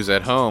party shoes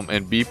at home,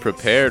 and be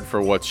prepared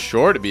for what's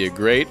sure to be a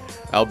great,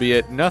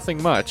 albeit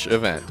nothing much,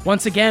 event.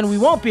 Once again, we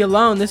won't be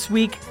alone. This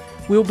week,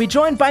 we will be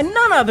joined by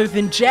none other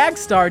than Jag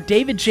star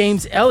David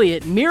James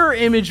Elliott, mirror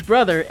image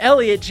brother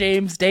Elliott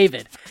James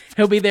David.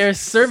 He'll be there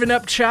serving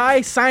up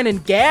chai, signing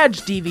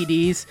Gadge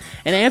DVDs,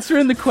 and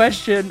answering the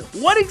question,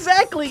 what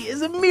exactly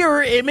is a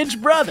mirror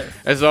image brother?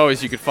 As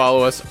always, you can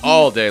follow us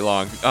all day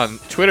long on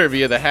Twitter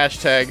via the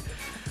hashtag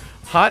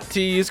Hot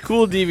Teas,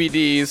 Cool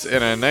DVDs,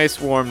 and a nice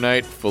warm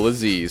night full of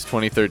Z's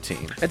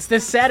 2013. It's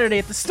this Saturday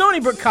at the Stony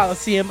Brook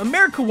Coliseum.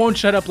 America Won't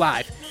Shut Up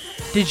Live.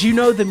 Did you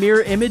know the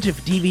mirror image of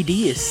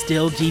DVD is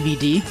still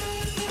DVD?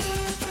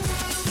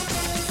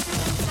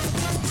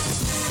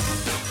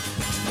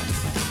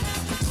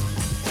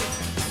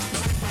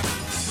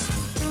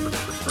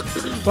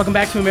 Welcome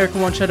back to America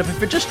Won't Shut Up. If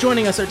you're just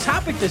joining us, our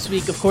topic this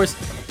week, of course,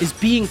 is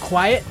being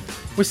quiet.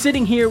 We're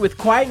sitting here with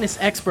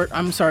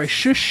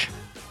Shush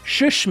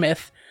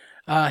Smith,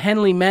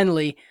 Henley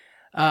Menley.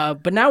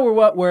 But now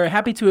we're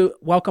happy to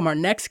welcome our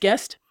next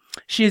guest.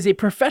 She is a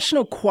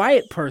professional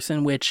quiet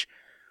person, which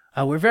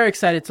we're very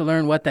excited to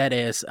learn what that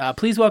is.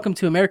 Please welcome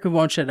to America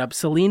Won't Shut Up,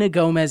 Selena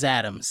Gomez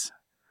Adams.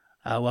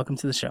 Welcome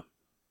to the show.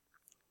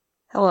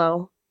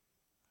 Hello.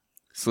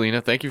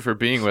 Selena, thank you for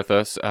being with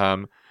us.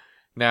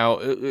 Now,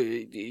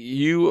 we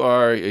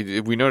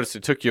noticed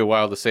it took you a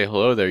while to say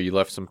hello there. You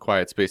left some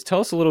quiet space.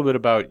 Tell us a little bit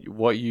about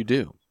what you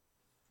do.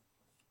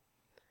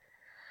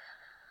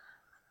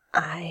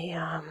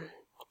 I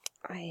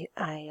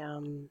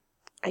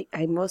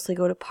mostly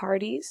go to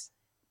parties,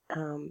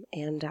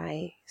 and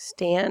I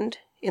stand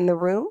in the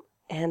room,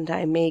 and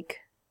I make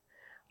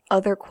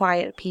other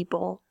quiet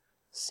people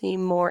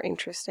seem more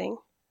interesting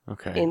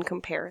in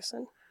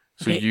comparison.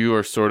 So you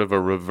are sort of a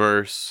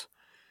reverse,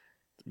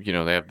 they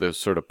have those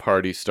sort of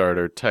party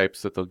starter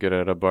types that they'll get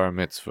at a bar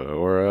mitzvah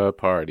or a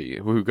party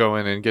who go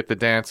in and get the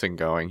dancing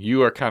going.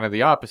 You are kind of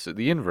the opposite,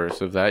 the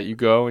inverse of that. You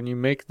go and you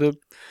make the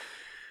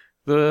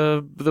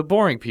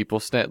boring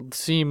people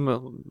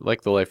seem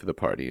like the life of the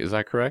party. Is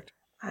that correct?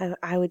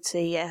 I would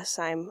say yes.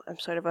 I'm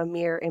sort of a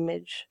mirror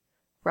image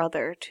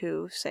brother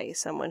to, say,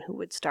 someone who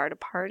would start a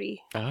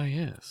party. Ah,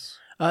 yes.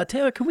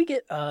 Taylor, can we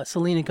get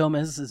Selena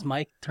Gomez's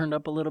mic turned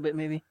up a little bit,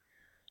 maybe?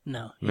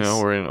 No.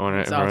 No, we're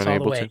it's all the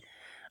unable way.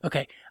 to.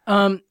 Okay.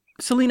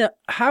 Selena,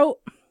 how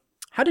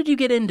did you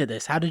get into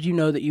this? How did you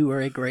know that you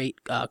were a great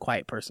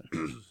quiet person?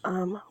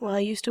 Well, I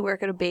used to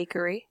work at a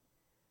bakery,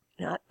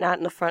 not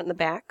in the front and the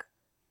back.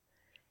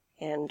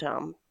 And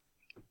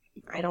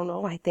I don't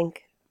know, I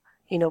think,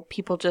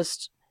 people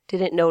just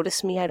didn't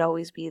notice me. I'd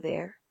always be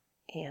there.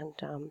 And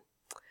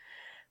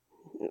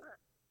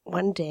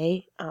one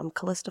day,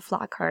 Callista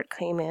Flockhart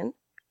came in.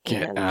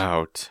 Get and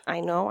out. I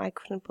know, I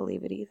couldn't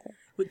believe it either.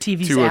 With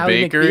TV's To a Ally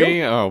bakery?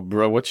 McBeal? Oh,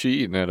 bro, what's she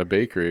eating at a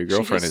bakery? Your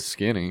girlfriend is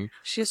skinny.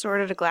 She just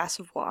ordered a glass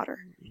of water.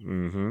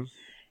 Mm-hmm.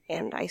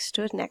 And I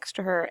stood next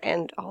to her,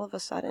 and all of a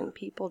sudden,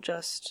 people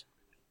just,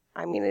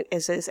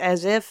 it's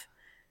as if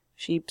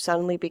she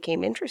suddenly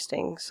became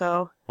interesting.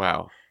 So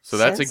Wow. So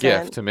that's a since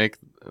gift then- to make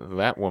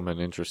that woman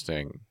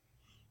interesting.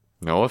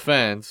 No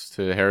offense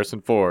to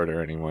Harrison Ford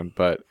or anyone,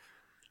 but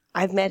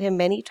I've met him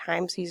many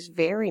times. He's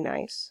very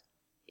nice.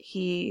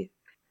 He,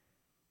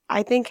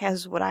 I think,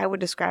 has what I would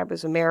describe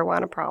as a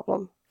marijuana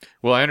problem.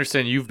 well, I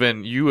understand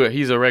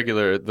he's a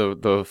regular,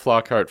 the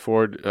Flockhart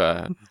Ford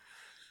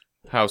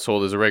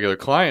household is a regular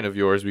client of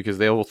yours because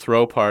they will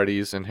throw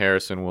parties and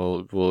Harrison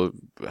will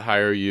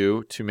hire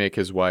you to make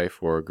his wife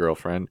or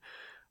girlfriend,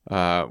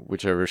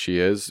 whichever she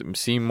is,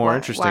 seem more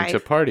interesting to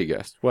Wife. party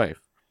guest.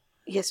 Wife.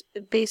 Yes,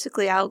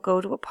 basically, I'll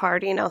go to a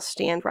party and I'll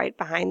stand right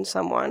behind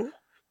someone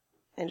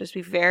and just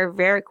be very,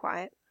 very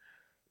quiet.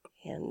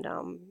 And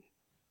I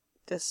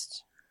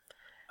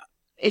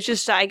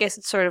guess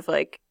it's sort of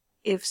like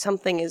if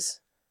something is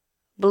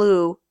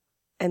blue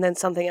and then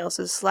something else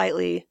is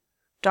slightly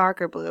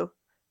darker blue,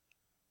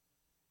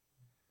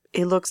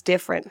 it looks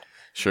different.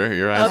 Sure,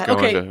 your eyes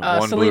going to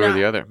one Selena, blue or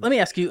the other. Let me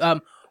ask you,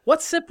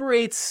 what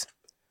separates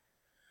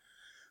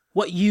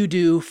what you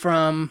do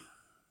from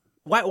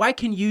why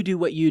can you do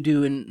what you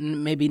do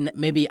and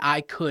maybe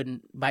I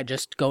couldn't by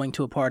just going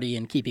to a party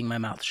and keeping my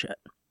mouth shut?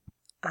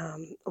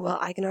 Well,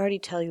 I can already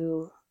tell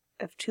you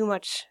I have too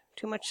much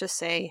to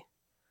say,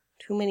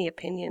 too many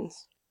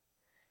opinions.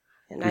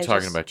 And You're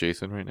talking about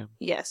Jason right now?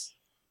 Yes.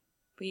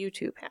 But you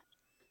too, Pat.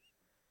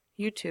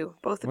 You too,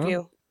 both of Well.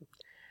 you.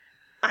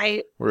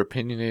 We're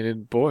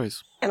opinionated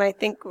boys. And I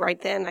think right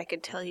then I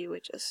could tell you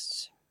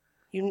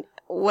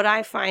what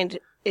I find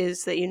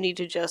is that you need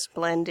to just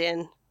blend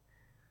in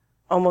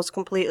almost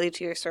completely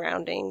to your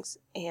surroundings.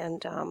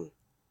 And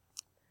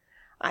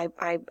I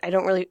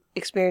don't really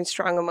experience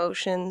strong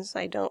emotions.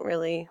 I don't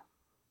really,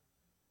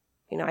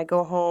 I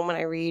go home and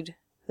I read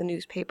the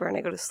newspaper and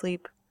I go to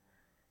sleep.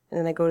 And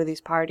then I go to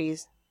these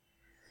parties.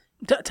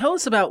 Tell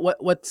us about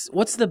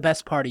what's the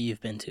best party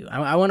you've been to.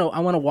 I want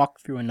to walk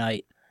through a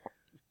night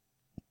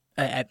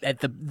at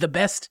the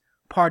best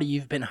party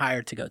you've been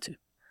hired to go to.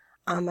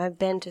 I've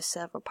been to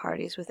several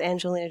parties with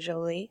Angelina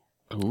Jolie.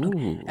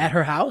 Ooh. At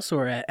her house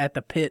or at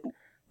the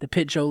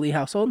Pitt Jolie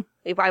household?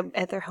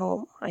 At their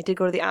home. I did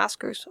go to the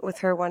Oscars with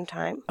her one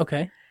time.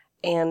 Okay.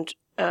 And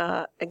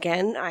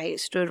again, I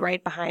stood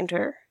right behind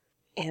her.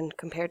 And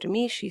compared to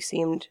me, she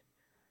seemed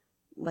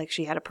like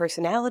she had a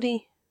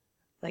personality,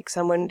 like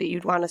someone that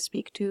you'd want to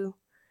speak to.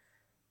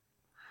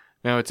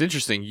 Now, it's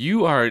interesting.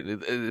 You are,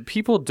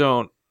 people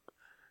don't,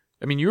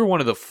 you're one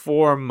of the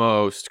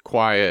foremost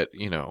quiet,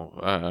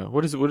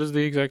 what is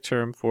the exact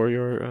term for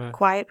your...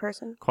 Quiet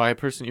person? Quiet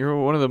person. You're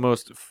one of the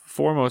most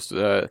foremost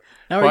Now,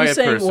 are quiet you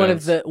saying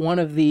persons. one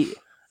of the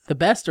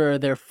best, or are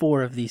there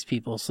four of these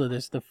people? So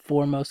there's the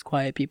four most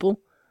quiet people?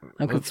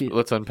 I'm confused.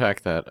 Let's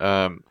unpack that.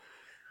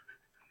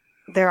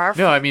 There are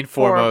No, I mean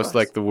four of foremost, us.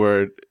 like the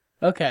word.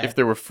 Okay. If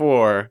there were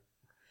four,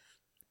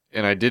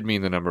 and I did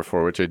mean the number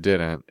four, which I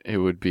didn't, it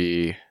would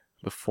be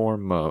the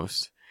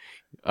foremost.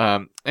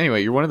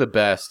 Anyway, you're one of the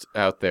best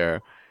out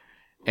there,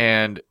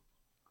 and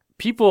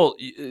people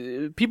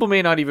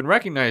may not even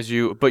recognize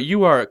you, but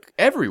you are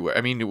everywhere.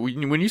 I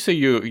mean, when you say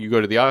you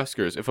go to the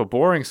Oscars, if a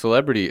boring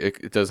celebrity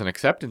does an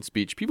acceptance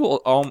speech,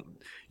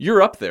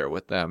 you're up there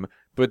with them,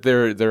 but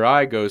their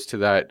eye goes to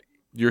that.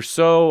 You're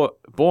so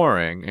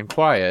boring and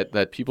quiet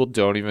that people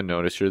don't even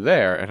notice you're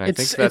there, and I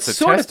think that's a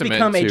sort testament of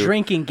become to a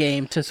drinking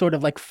game to sort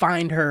of like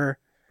find her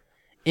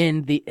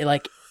in the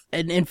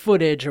in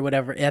footage or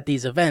whatever at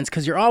these events,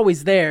 because you're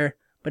always there,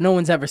 but no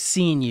one's ever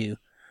seen you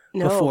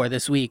before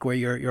this week, where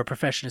your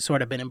profession has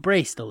sort of been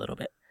embraced a little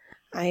bit.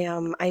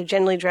 I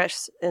generally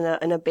dress in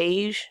a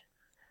beige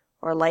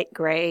or light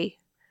gray.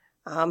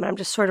 And I'm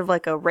just sort of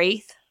like a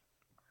wraith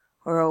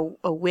or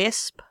a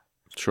wisp.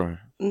 Sure.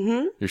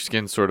 Mm-hmm. Your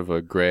skin's sort of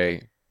a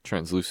gray,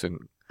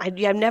 translucent. I've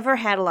never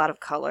had a lot of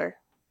color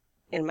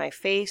in my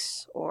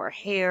face or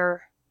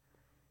hair.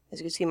 As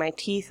you can see, my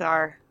teeth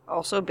are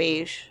also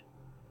beige.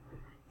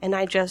 And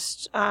I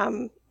just,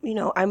 I'm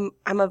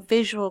a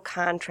visual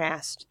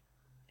contrast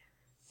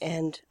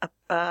and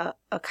a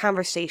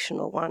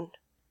conversational one.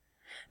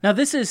 Now,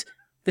 this is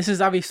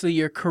obviously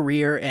your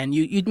career, and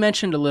you'd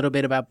mentioned a little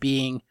bit about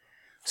being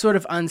sort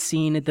of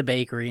unseen at the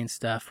bakery and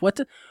stuff.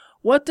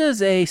 What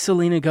does a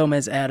Selena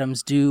Gomez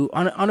Adams do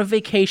on a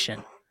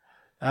vacation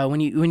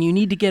when you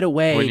need to get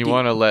away? When you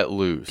want to let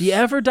loose. Do you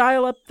ever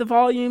dial up the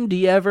volume? Do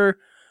you ever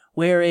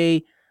wear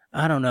a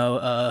I don't know,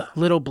 a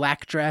little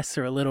black dress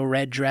or a little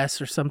red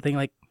dress or something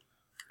like?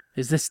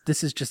 Is this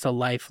is just a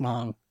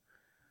lifelong?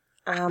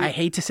 I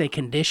hate to say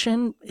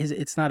condition.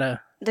 It's not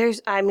a.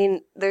 There's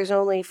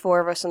only 4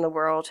 of us in the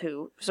world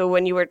who. So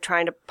when you were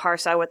trying to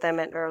parse out what that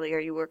meant earlier,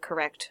 you were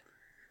correct.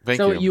 Thank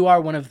so you. you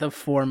are one of the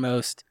 4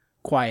 most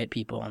quiet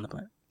people on the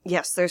planet.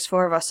 Yes, there's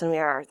 4 of us, and we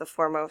are the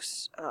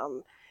foremost.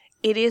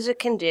 It is a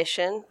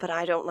condition, but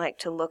I don't like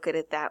to look at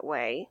it that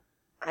way.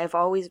 I've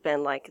always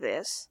been like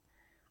this.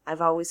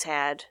 I've always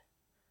had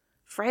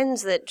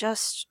friends that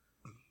just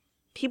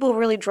people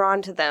really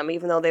drawn to them,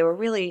 even though they were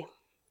really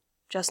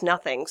just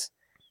nothings.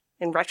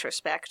 In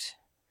retrospect,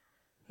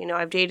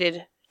 I've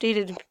dated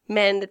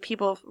men that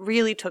people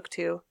really took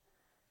to,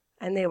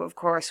 and they of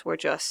course were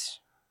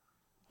just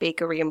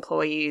bakery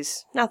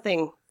employees.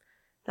 Nothing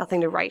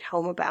to write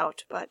home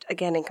about. But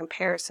again, in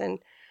comparison,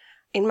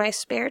 in my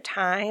spare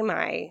time,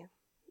 I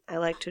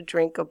like to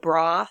drink a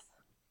broth.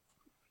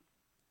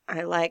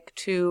 I like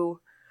to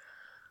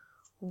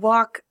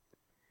walk,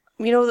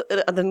 the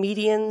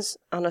medians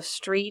on a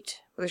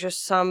street. There's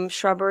just some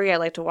shrubbery. I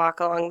like to walk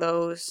along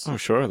those. Oh,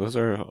 sure. Those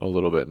are a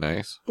little bit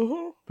nice.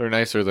 Mm-hmm. They're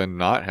nicer than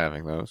not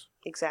having those.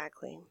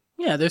 Exactly.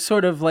 Yeah, they're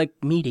sort of like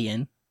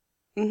median.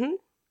 Mm-hmm.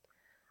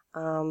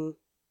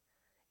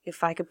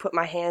 If I could put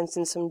my hands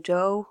in some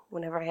dough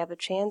whenever I have a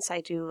chance,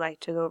 I do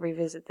like to go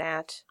revisit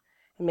that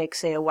and make,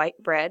 say, a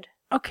white bread.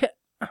 Okay.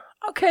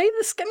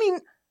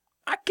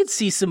 I could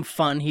see some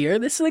fun here.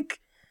 This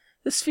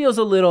feels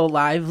a little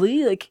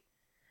lively. Like,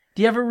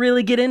 do you ever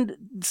really get in?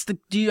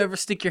 Do you ever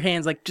stick your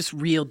hands like just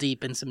real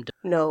deep in some?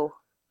 No.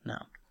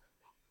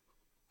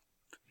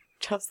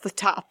 Just the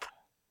top,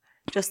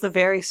 just the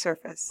very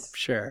surface.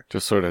 Sure.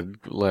 Just sort of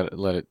let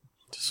it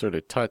just sort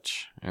of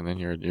touch, and then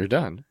you're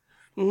done.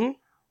 Mm-hmm.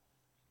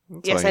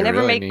 That's Yes, all I you never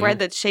really make need. bread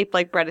that's shaped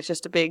like bread. It's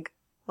just a big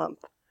lump.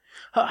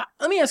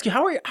 Let me ask you,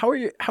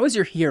 how is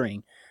your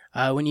hearing?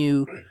 When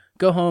you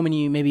go home and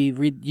you maybe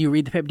read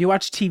the paper, do you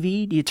watch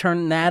TV? Do you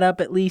turn that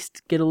up at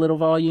least, get a little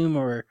volume,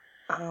 or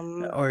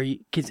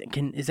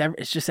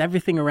it's just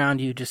everything around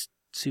you just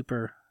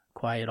super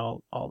quiet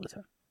all the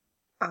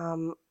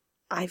time?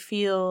 I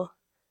feel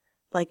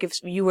like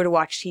if you were to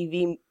watch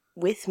TV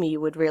with me, you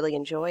would really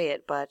enjoy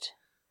it. But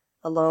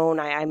alone,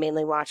 I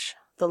mainly watch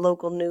the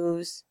local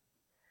news,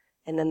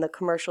 and then the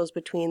commercials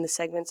between the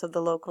segments of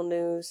the local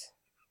news.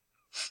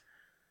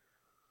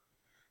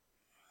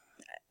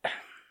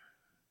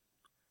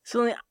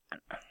 So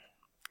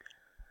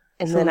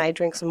then I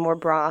drink some more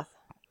broth.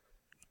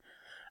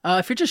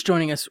 If you're just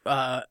joining us,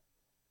 our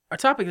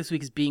topic this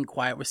week is being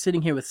quiet. We're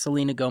sitting here with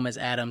Selena Gomez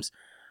Adams,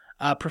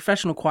 a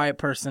professional quiet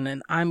person,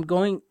 and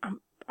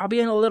I'll be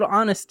a little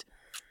honest.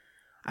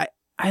 I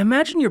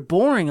imagine you're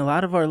boring a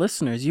lot of our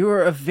listeners. You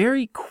are a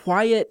very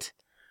quiet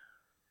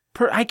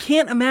I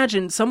can't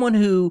imagine someone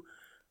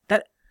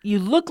you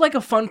look like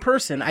a fun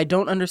person. I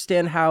don't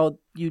understand how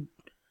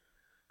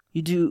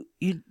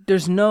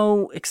there's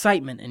no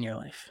excitement in your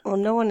life. Well,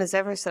 no one has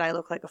ever said I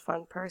look like a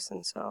fun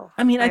person, so.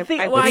 I mean, I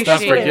think. Let's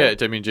not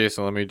forget. I mean,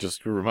 Jason, let me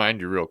just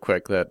remind you real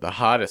quick that the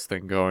hottest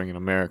thing going in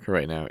America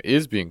right now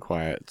is being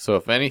quiet. So,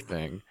 if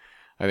anything,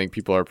 I think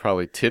people are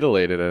probably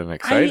titillated and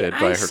excited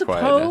by her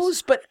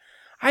quietness. But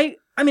I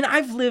mean,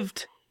 I've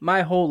lived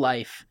my whole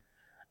life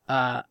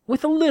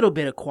with a little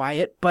bit of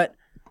quiet, but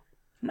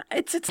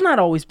it's not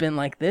always been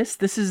like this.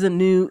 This is a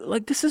new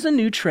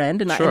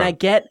trend, and Sure. I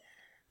get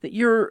that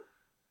you're.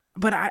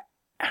 But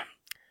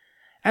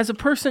as a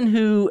person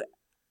who,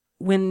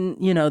 when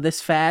this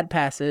fad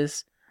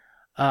passes,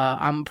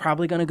 I'm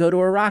probably gonna go to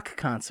a rock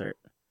concert,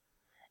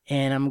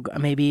 and I'm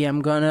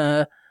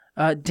gonna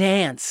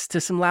dance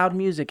to some loud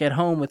music at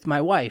home with my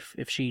wife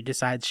if she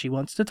decides she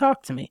wants to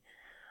talk to me.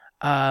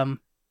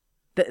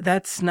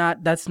 That's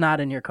not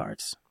in your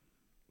cards.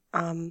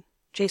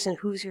 Jason,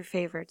 who's your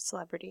favorite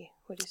celebrity?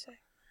 What do you say?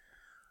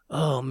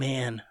 Oh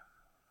man,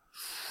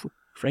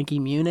 Frankie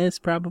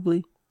Muniz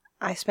probably.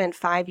 I spent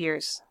 5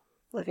 years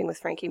living with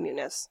Frankie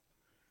Muniz.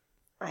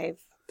 I've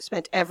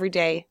spent every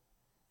day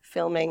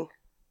filming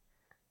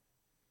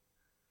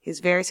his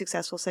very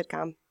successful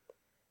sitcom.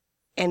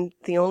 And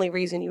the only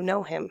reason you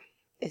know him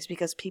is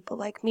because people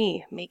like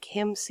me make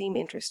him seem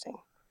interesting.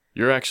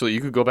 You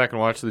could go back and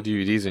watch the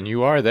DVDs, and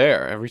you are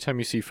there. Every time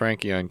you see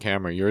Frankie on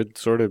camera, you're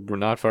sort of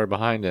not far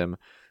behind him,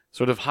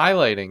 sort of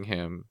highlighting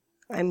him.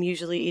 I'm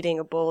usually eating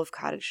a bowl of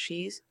cottage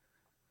cheese.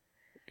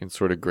 In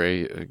sort of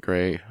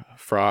gray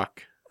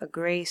frock. A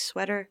gray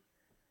sweater.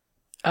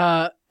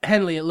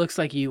 Henley, it looks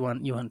like you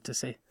want to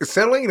say.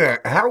 Selena,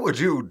 how would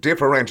you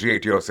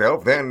differentiate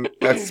yourself than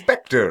a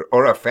specter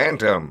or a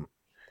phantom?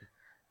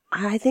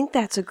 I think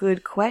that's a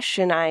good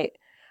question. I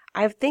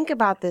think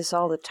about this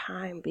all the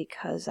time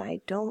because I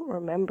don't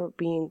remember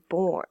being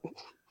born.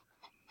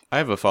 I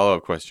have a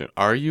follow-up question.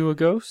 Are you a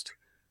ghost?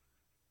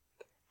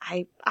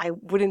 I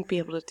wouldn't be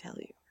able to tell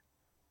you.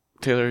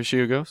 Taylor, is she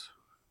a ghost?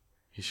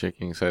 He's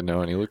shaking his head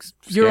no, and he looks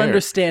scared. Your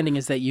understanding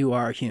is that you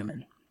are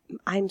human.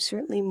 I'm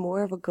certainly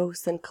more of a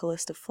ghost than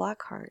Callista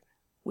Flockhart,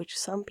 which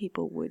some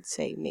people would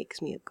say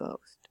makes me a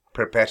ghost.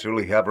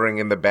 perpetually hovering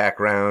in the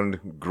background,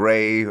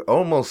 gray,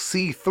 almost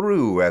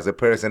see-through as a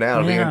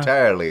personality Yeah.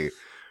 entirely.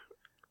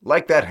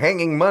 Like that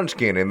hanging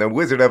munchkin in The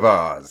Wizard of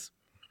Oz.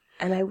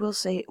 And I will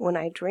say, when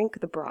I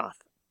drink the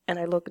broth and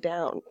I look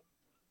down,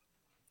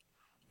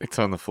 It's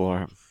on the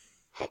floor.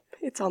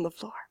 it's on the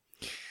floor.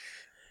 Do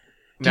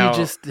Now, you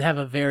just have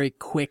a very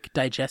quick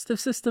digestive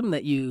system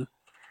that you...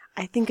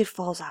 I think it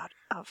falls out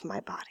of my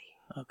body.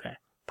 Okay.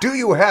 Do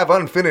you have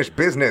unfinished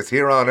business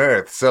here on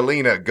Earth,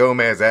 Selena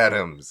Gomez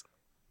Adams?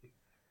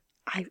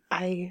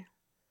 I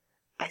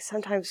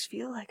sometimes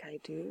feel like I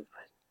do,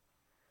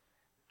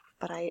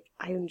 but I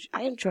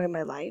enjoy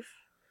my life.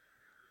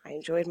 I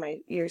enjoyed my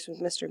years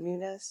with Mr.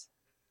 Muniz.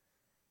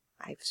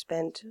 I've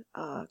spent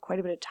quite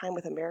a bit of time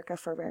with America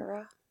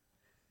Ferrera.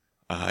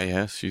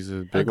 yes, she's a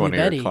big Ugly one of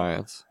Betty. your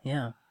clients.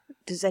 Yeah.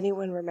 Does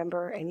anyone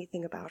remember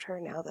anything about her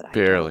now that I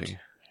Barely.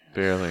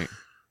 Barely.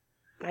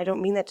 don't? I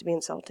don't mean that to be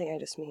insulting. I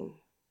just mean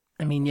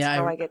I mean, it's yeah.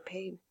 how I get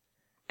paid.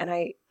 And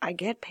I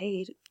get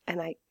paid,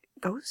 and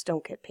ghosts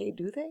don't get paid,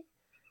 do they?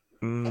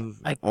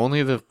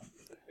 Only the...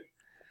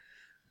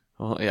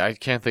 Well, yeah, I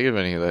can't think of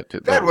any of that.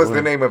 That was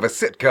the name of a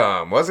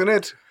sitcom, wasn't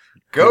it?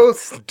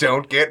 Ghosts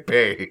don't get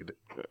paid.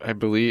 I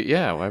believe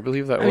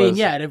that I was... mean,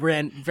 yeah, it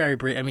ran very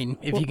brief. I mean,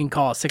 if you can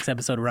call a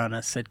 6-episode run a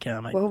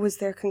sitcom. What was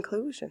their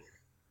conclusion?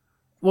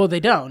 Well, they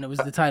don't. It was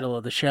the title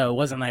of the show. It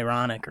wasn't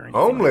ironic or anything.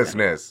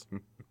 Homelessness.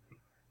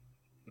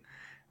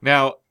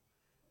 Now,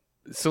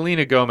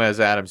 Selena Gomez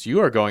Adams,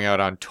 you are going out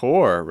on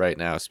tour right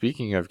now.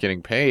 Speaking of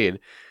getting paid,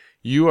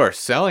 you are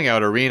selling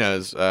out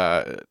arenas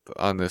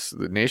on this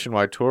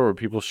nationwide tour where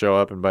people show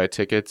up and buy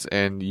tickets,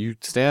 and you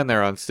stand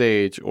there on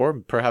stage or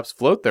perhaps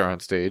float there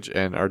on stage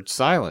and are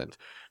silent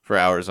for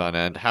hours on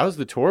end. How's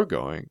the tour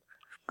going?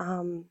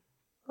 Well,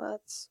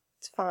 it's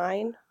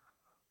fine.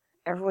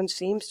 Everyone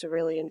seems to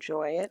really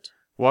enjoy it.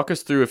 Walk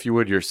us through, if you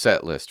would, your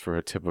set list for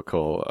a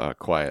typical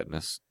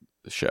quietness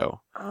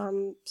show.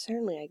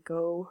 Certainly I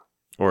go.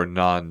 Or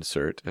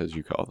non-cert, as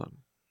you call them.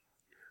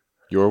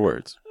 Your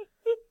words.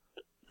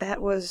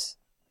 That was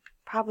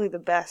probably the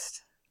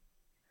best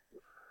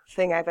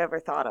thing I've ever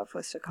thought of,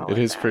 was to call it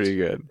It is that. pretty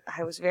good.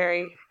 I was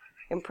very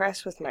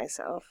impressed with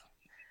myself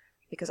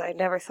because I'd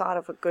never thought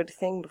of a good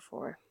thing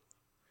before.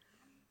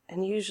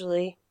 And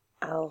usually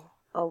I'll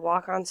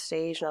walk on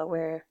stage and I'll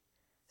wear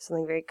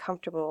something very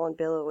comfortable and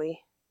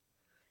billowy,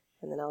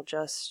 and then I'll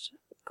just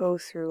go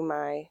through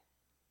my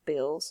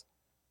bills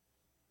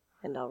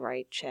and I'll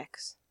write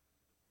checks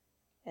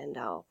and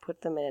I'll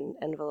put them in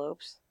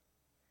envelopes,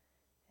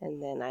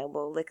 and then I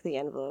will lick the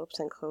envelopes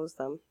and close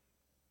them.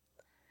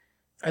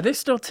 Are there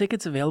still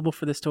tickets available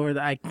for this tour?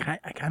 I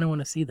kind of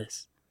want to see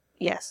this.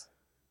 Yes.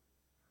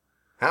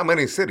 How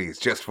many cities?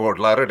 Just Fort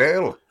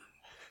Lauderdale?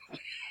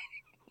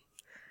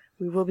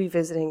 We will be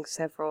visiting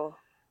several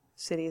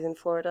cities in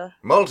Florida.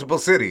 Multiple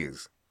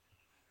cities.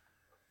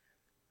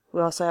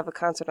 We also have a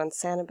concert on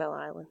Sanibel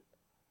Island.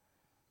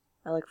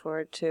 I look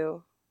forward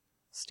to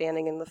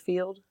standing in the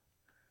field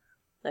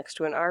next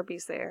to an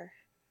Arby's there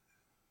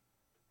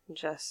and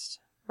just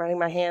running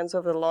my hands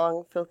over the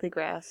long, filthy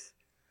grass.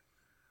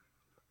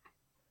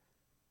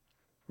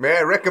 May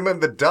I recommend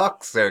the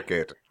dock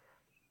circuit?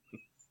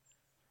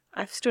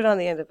 I've stood on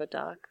the end of a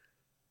dock.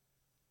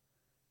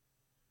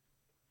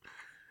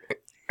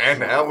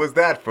 And how was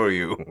that for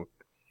you?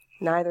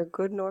 Neither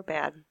good nor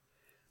bad.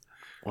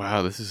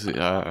 Wow, this is...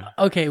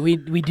 Okay, we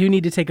do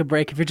need to take a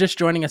break. If you're just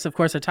joining us, of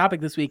course, our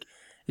topic this week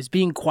is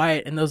being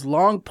quiet, and those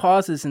long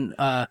pauses and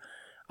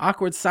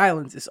awkward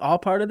silence is all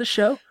part of the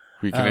show.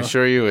 We can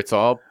assure you it's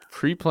all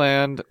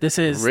pre-planned, This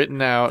is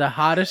written out. the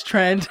hottest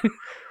trend.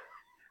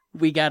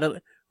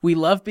 We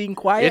love being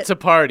quiet. It's a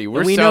party.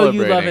 We're we know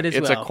celebrating. you love it as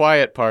it's well. a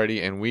quiet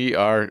party, and we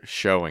are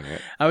showing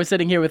it. I was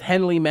sitting here with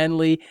Henley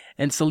Menley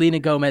and Selena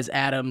Gomez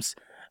Adams.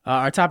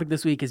 Our topic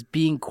this week is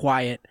being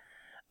quiet.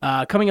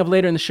 Coming up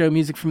later in the show,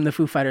 music from the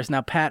Foo Fighters.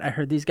 Now, Pat, I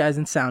heard these guys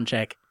in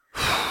Soundcheck.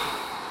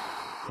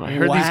 I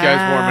heard these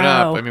guys warming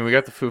up. I mean, we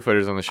got the Foo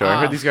Fighters on the show. I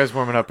heard these guys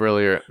warming up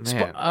earlier.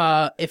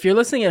 Man. If you're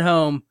listening at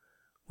home,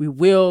 we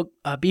will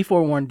be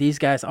forewarned. These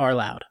guys are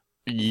loud.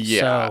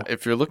 Yeah, So-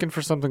 if you're looking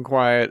for something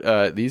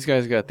quiet, these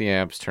guys got the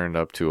amps turned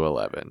up to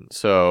 11.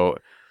 So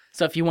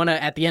if you want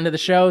to, at the end of the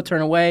show,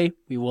 turn away,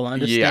 we will yeah,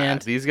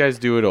 understand. these guys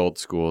do it old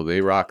school. They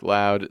rock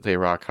loud, they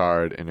rock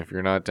hard, and if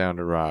you're not down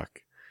to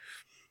rock,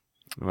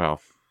 well,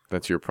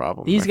 that's your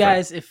problem. These my friend.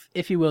 guys,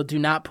 if you will, do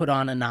not put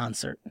on a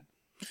non-cert.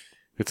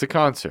 It's a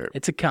concert.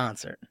 It's a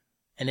concert,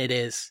 and it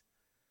is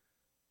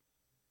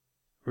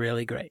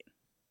really great.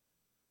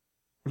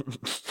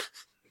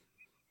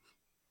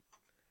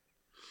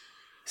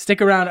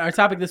 Stick around. Our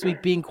topic this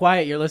week, being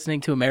quiet. You're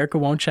listening to America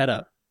Won't Shut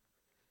Up.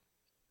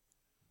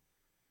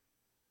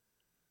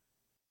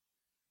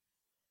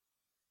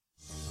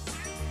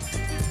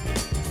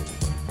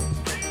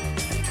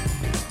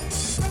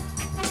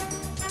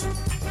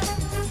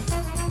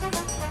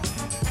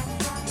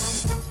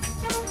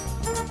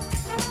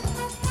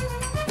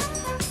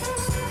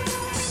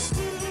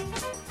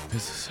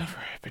 Has this ever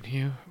happened to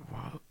you?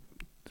 Well,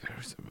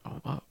 there's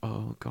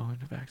going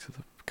back to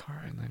the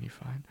car, and then you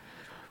find,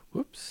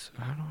 whoops,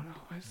 I don't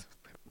know.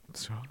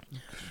 What's wrong?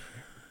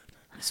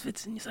 This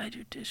fits inside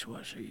your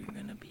dishwasher. You're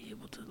gonna be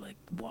able to like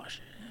wash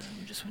it,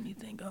 and just when you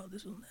think, oh,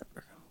 this will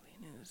never come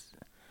clean,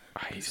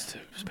 I used to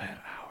spend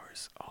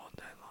hours all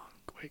night long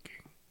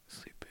waking,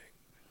 sleeping,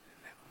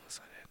 and then all of a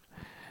sudden,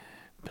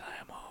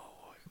 blammo,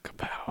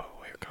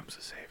 kapow, here comes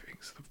the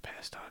savings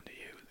passed on to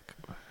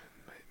you,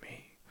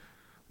 me,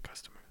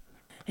 customer.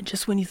 And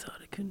just when you thought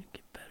it couldn't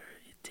get better,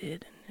 it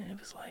did, and it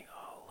was like,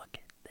 oh, look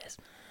at this.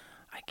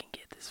 I can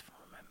get this for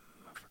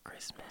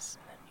Christmas,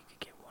 and then you could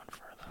get one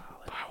for the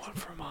holidays. Buy one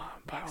for mom,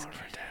 buy one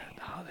for dad.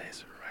 The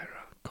holidays are right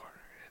around the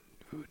corner, and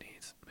who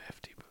needs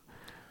hefty? But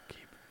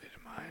keep it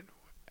in mind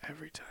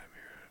every time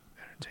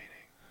you're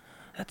entertaining.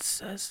 That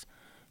says,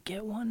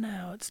 get one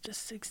now. It's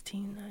just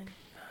 $16.95,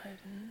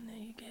 and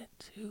then you get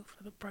two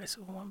for the price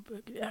of one.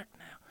 But act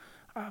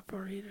now,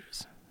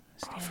 operators.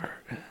 Offer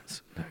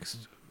ends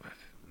next.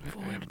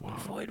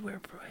 Void where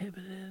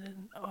prohibited,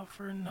 and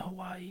offer in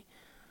Hawaii.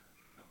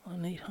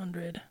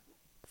 1-800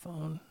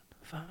 phone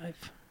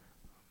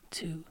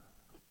 52,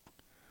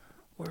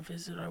 or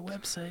visit our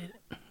website.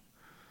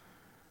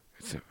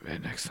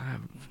 Next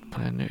time,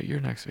 plan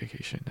your next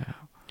vacation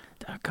now.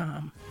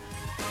 .com.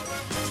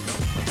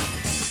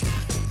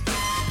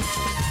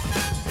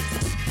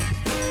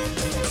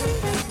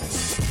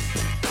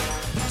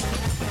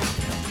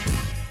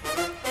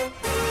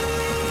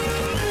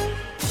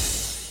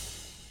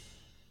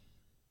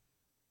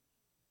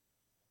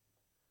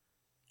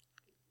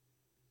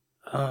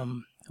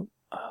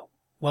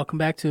 Welcome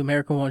back to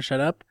America Won't Shut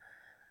Up.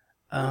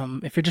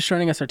 If you're just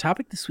joining us, our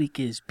topic this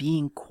week is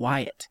being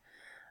quiet.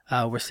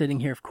 We're sitting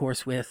here, of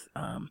course, with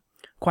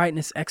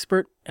quietness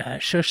expert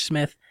Shush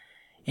Smith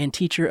and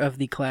teacher of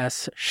the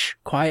class Shh,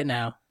 Quiet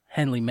Now,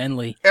 Henley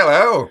Menley.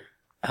 Hello.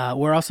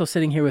 We're also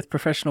sitting here with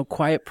professional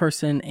quiet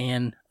person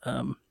and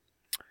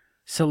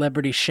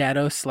celebrity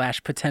shadow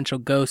 / potential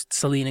ghost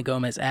Selena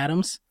Gomez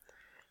Adams.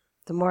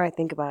 The more I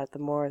think about it, the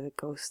more the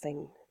ghost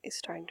thing is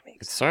starting to make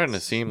sense. It's starting to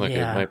seem like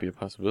Yeah. it might be a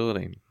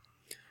possibility.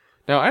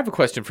 Now, I have a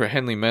question for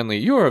Henley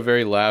Menley. You are a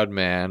very loud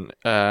man.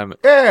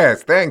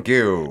 Yes, thank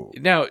you.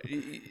 Now,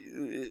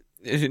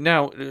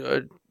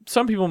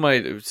 some people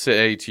might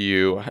say to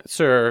you,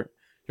 sir,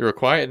 you're a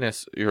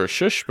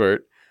shushbert,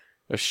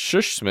 a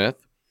shush smith.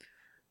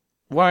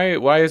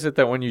 Why is it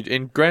that when you,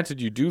 and granted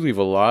you do leave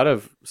a lot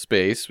of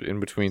space in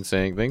between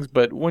saying things,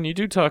 but when you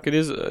do talk, it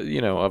is,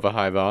 of a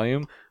high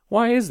volume.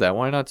 Why is that?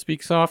 Why not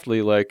speak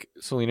softly like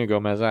Selena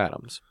Gomez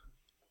Adams?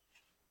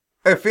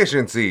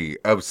 Efficiency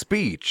of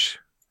speech.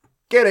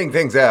 Getting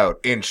things out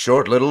in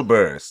short little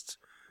bursts.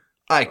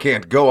 I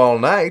can't go all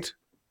night.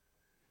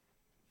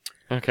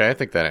 Okay, I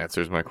think that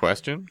answers my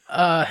question.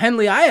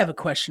 Henley, I have a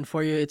question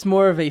for you. It's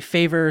more of a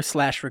favor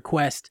 /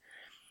 request.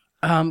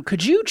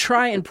 Could you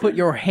try and put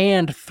your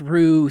hand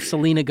through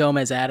Selena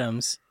Gomez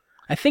Adams?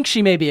 I think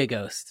she may be a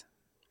ghost.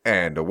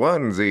 And a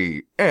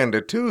onesie and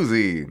a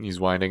twosie. He's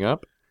winding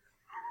up.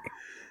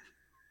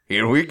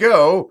 Here we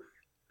go.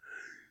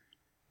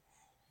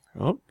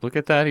 Oh, look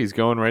at that. He's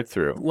going right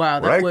through.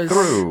 Wow, that Right was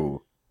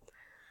through.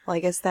 Well, I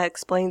guess that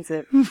explains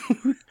it.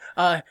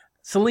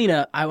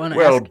 Selena, I want to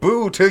Well, ask.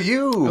 boo to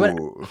you. I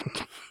want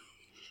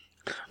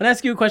to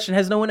ask you a question.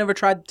 Has no one ever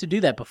tried to do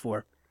that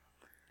before?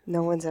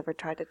 No one's ever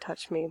tried to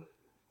touch me.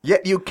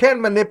 Yet you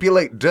can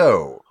manipulate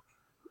dough.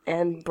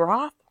 And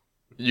broth?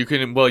 You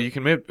can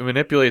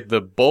manipulate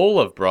the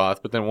bowl of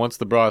broth, but then once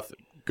the broth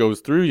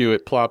goes through you,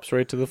 it plops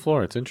right to the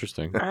floor. It's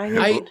interesting.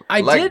 I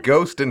like did.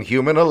 ghost and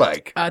human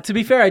alike. To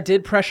be fair, I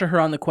did pressure her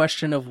on the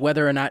question of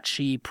whether or not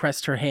she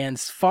pressed her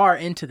hands far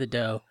into the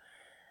dough,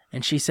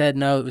 and she said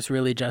no. It was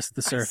really just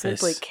the I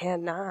surface. simply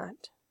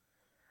cannot.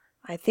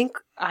 I think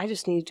I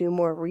just need to do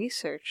more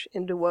research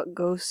into what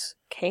ghosts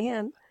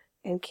can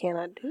and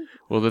cannot do.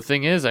 Well, the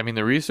thing is, I mean,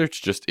 the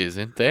research just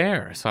isn't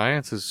there.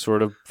 Science is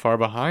sort of far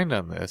behind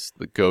on this,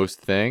 the ghost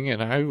thing,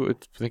 and I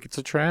would think it's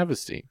a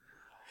travesty.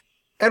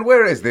 And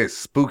where is this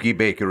spooky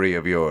bakery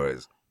of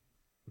yours?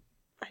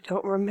 I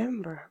don't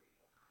remember.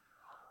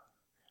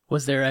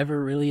 Was there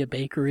ever really a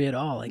bakery at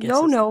all? I guess.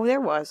 No,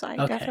 there was. I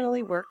Okay.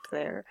 definitely worked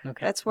there.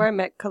 Okay. That's where I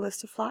met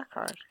Callista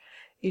Flockhart.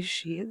 Is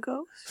she a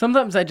ghost?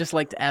 Sometimes I just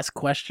like to ask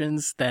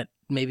questions that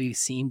maybe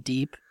seem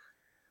deep.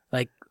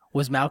 Like,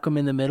 was Malcolm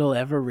in the Middle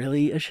ever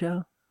really a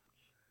show?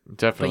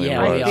 Definitely But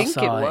yeah, was. we I all think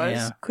saw it it, was.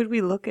 yeah. Could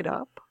we look it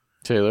up?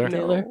 Taylor?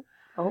 Taylor? No.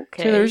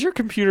 Okay. Taylor, is your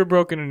computer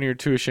broken and you're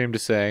too ashamed to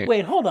say?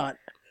 Wait, hold on.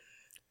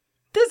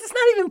 This is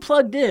not even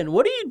plugged in.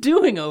 What are you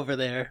doing over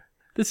there?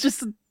 This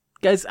just,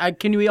 guys.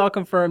 Can we all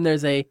confirm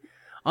there's a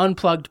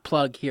unplugged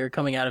plug here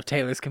coming out of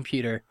Taylor's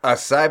computer? A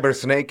cyber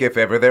snake if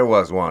ever there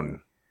was one.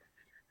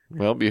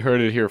 Well, you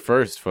heard it here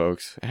first,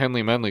 folks.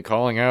 Henley Menley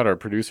calling out our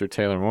producer,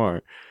 Taylor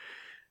Moore.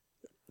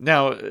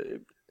 Now,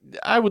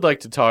 I would like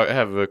to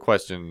have a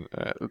question.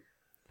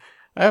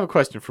 I have a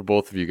question for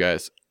both of you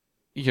guys.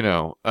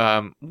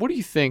 What do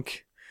you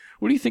think?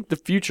 What do you think the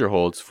future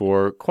holds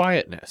for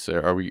quietness?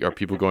 Are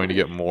people going to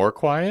get more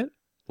quiet,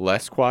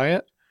 less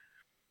quiet?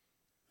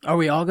 Are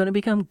we all going to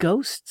become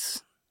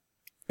ghosts?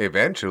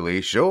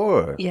 Eventually,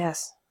 sure.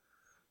 Yes.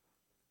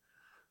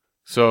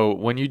 So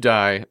when you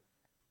die,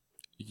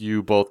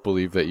 you both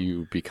believe that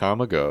you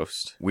become a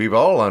ghost. We've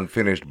all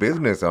unfinished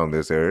business on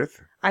this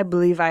earth. I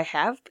believe I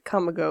have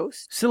become a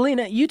ghost.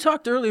 Selena, you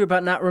talked earlier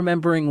about not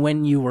remembering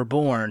when you were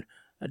born.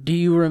 Do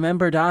you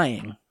remember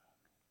dying?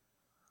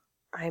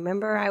 I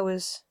remember I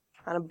was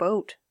on a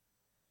boat,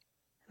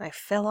 and I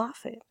fell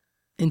off it.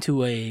 Into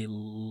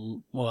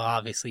well,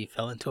 obviously you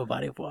fell into a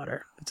body of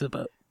water. It's a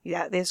boat.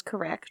 Yeah, that is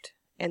correct.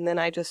 And then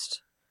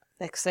next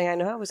thing I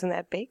know, I was in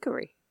that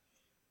bakery.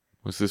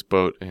 Was this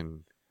boat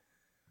in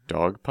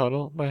Dog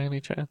Puddle by any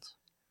chance?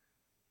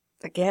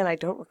 Again, I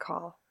don't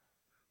recall.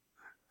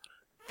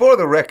 For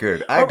the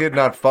record, I did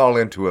not fall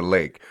into a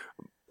lake.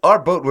 Our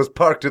boat was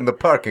parked in the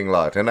parking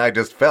lot, and I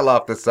just fell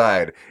off the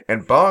side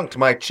and bonked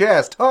my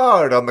chest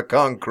hard on the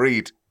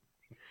concrete.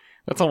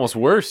 That's almost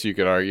worse, you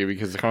could argue,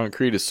 because the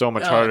concrete is so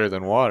much harder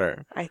than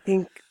water. I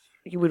think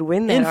you would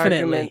win that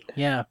Infinitely, argument.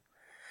 yeah.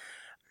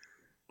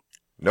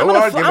 No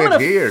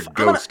argument here,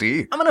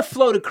 Ghosty. I'm going to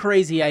float a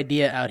crazy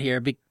idea out here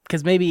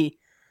because maybe,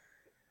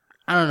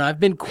 I don't know, I've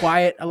been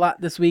quiet a lot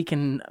this week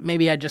and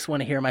maybe I just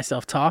want to hear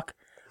myself talk.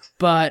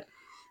 But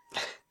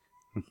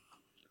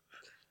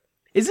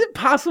is it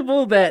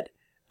possible that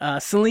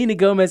Selena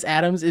Gomez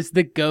Adams is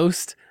the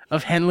ghost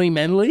of Henley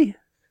Menley?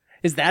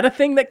 Is that a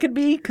thing that could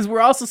be? Because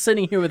we're also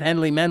sitting here with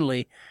Henley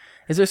Menley.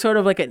 Is there sort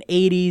of like an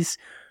 80s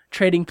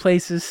Trading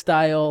Places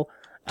style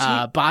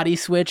body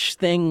switch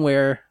thing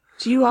where...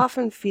 Do you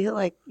often feel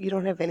like you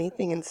don't have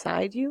anything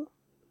inside you?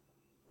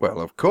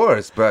 Well, of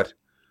course, but...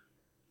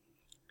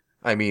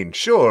 I mean,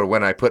 sure,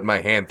 when I put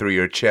my hand through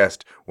your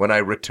chest, when I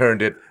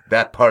returned it,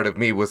 that part of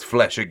me was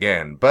flesh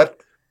again,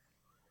 but...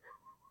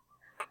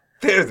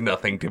 There's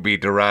nothing to be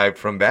derived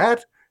from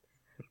that.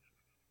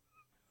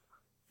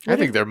 I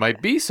think there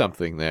might be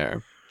something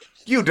there.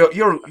 You don't...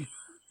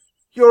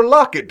 Your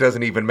locket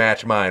doesn't even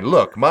match mine.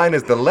 Look, mine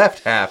is the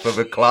left half of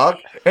a clock,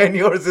 and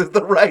yours is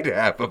the right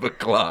half of a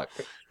clock.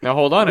 Now,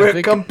 hold on.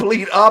 We're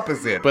complete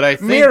opposite. But I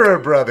think, mirror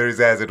brothers,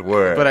 as it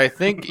were. But I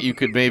think you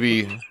could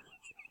maybe...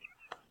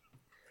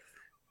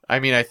 I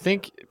mean, I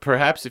think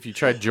perhaps if you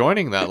tried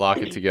joining that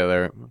locket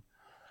together...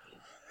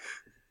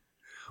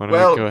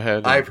 Well, go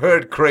ahead I've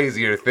heard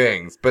crazier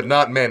things, but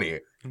not many.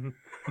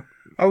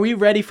 Are we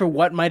ready for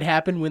what might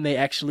happen when they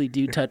actually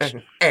do touch?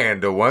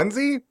 And a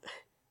onesie,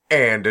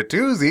 and a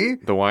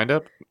twosie. The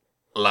wind-up?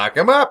 Lock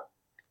 'em up.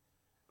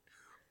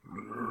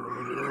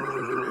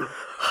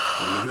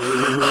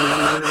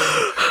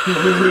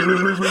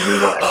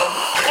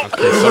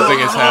 Okay, something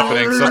is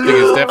happening. Something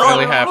is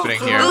definitely happening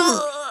here.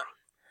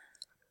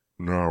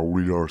 Now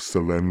we are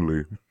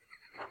Selenly.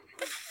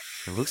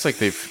 It looks like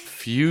they've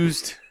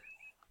fused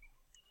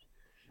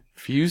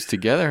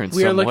together in some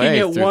way. We are looking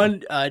at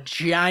one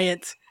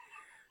giant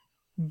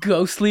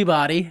ghostly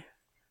body.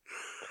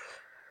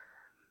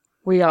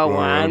 We are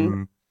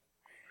one.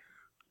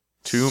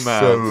 Two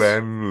mouths.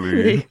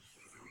 Selenly.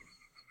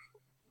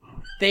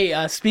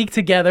 They speak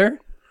together.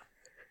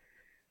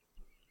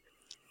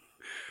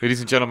 Ladies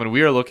and gentlemen,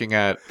 we are looking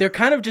at... They're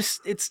kind of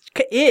just...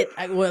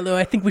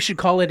 I think we should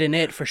call it an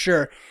it for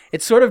sure.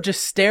 It's sort of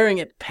just staring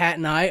at Pat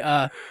and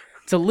I.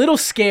 It's a little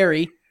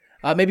scary.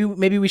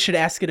 Maybe we should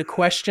ask it a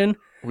question.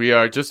 We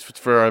are, just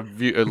for our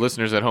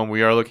listeners at home,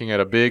 we are looking at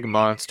a big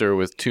monster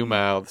with two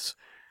mouths.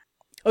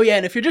 Oh yeah,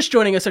 and if you're just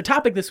joining us, our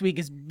topic this week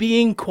is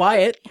being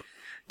quiet.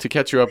 To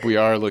catch you up, we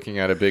are looking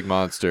at a big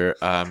monster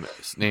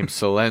named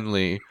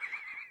Selenly.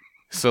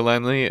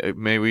 Selenly,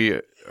 may we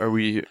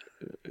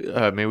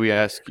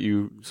ask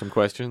you some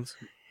questions?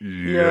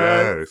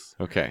 Yes.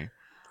 Okay.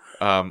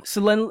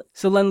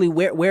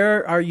 Selenly,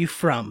 where are you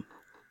from?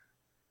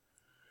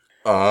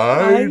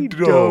 I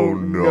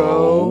don't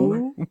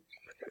know.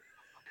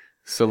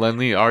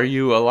 Selenly, are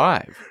you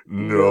alive?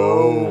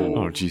 No.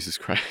 Oh, Jesus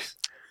Christ.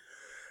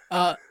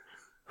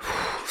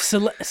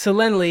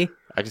 Selenly.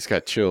 I just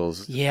got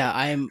chills. Yeah,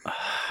 I'll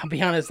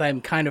be honest,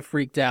 I'm kind of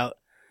freaked out.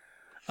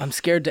 I'm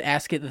scared to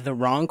ask it the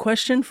wrong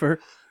question for...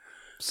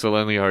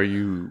 Selenly, are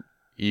you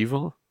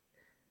evil?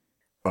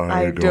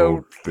 I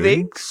don't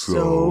think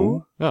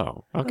so.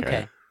 Oh,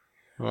 okay.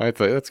 Well, I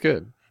thought that's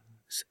good.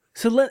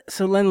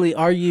 Selenly,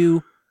 are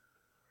you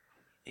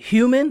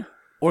human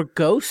or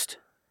ghost?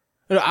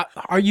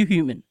 Are you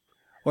human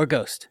or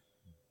ghost?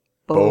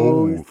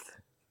 Both.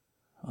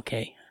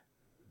 Okay.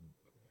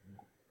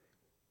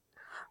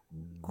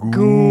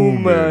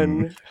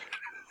 Gooman.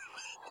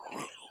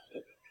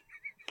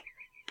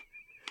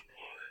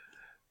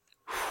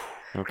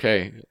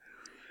 Okay.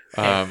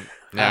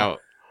 Now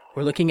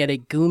we're looking at a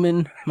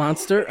Gooman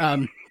monster.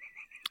 I'll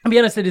be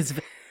honest,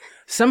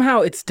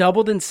 it's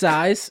doubled in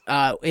size.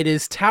 It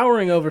is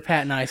towering over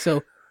Pat and I,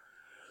 so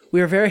we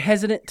are very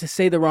hesitant to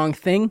say the wrong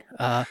thing.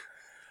 I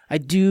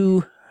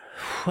think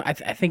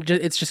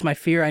it's just my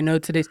fear. I know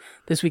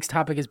this week's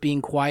topic is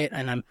being quiet,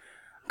 and I'm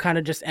kind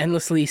of just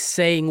endlessly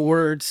saying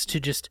words to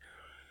just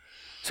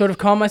sort of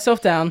calm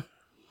myself down.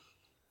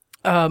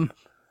 So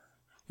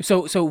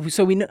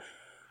we know.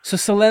 So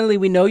Selenly,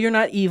 we know you're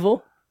not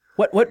evil.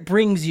 What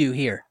brings you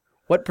here?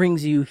 What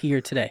brings you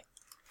here today?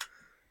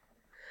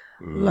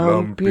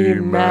 Lumpy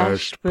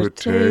mashed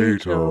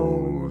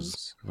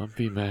potatoes.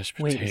 Lumpy mashed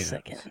potatoes. Wait a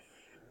second.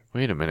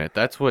 Wait a minute.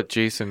 That's what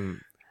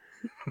Jason.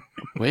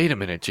 Wait a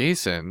minute,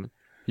 Jason.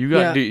 You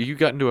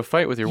got into a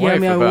fight with your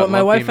wife about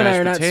my wife and I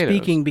are mashed not potatoes.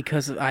 speaking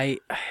because I.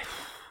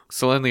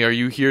 Solenly, are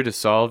you here to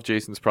solve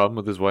Jason's problem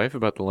with his wife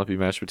about the lumpy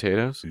mashed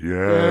potatoes?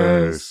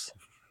 Yes.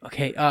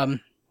 Okay.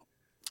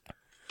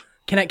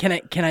 Can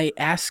I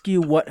ask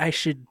you what I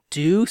should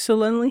do,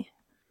 Solenly?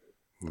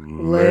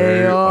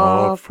 Lay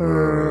off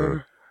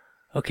her.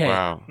 Okay.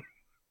 Wow.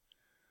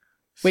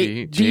 Wait,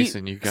 See, do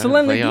Jason, you got to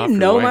Solenly, lay do off you your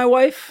know wife. my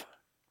wife?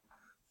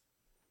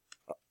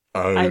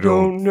 I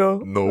don't know.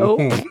 No.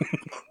 Oh.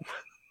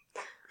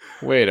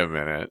 Wait a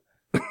minute.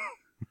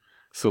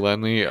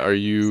 Solenly, are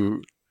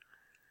you...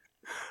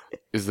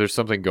 Is there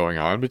something going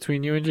on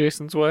between you and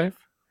Jason's wife?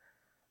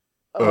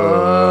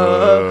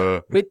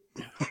 Wait,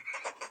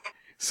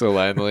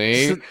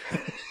 Solenly?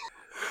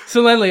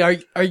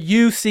 Solenly, are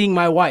you seeing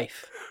my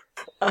wife?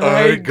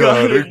 I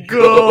gotta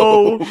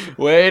go.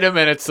 Wait a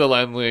minute,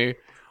 Solenly.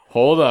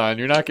 Hold on.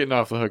 You're not getting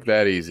off the hook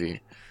that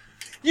easy.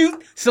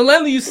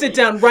 Solenly, you sit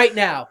down right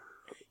now.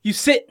 You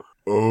sit.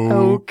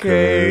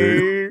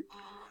 Okay.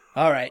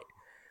 All right.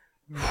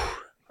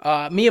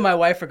 Me and my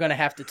wife are gonna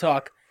have to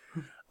talk.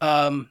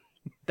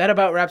 That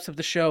about wraps up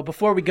the show.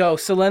 Before we go,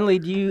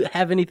 Solenly, do you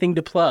have anything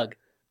to plug?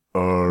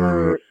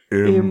 Our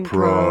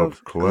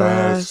improv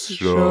class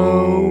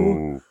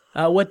show.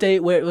 What day?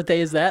 What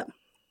day is that?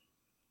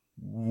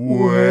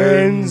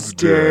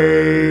 Wednesday.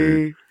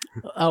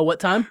 What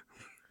time?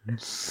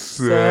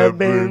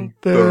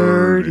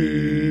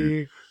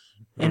 7:30.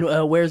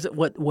 And where's it?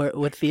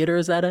 What theater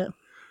is that at?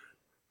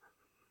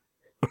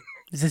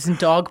 Is this in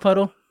Dog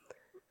Puddle?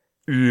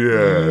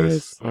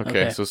 Yes.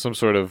 Okay, Okay. so some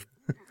sort of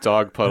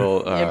dog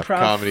puddle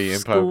comedy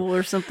school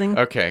or something.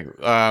 Okay.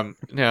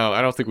 Now,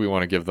 I don't think we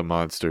want to give the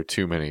monster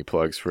too many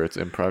plugs for its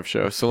improv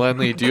show.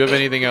 Solenly, do you have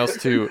anything else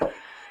to...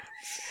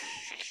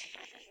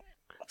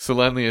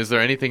 Solenly, is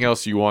there anything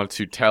else you want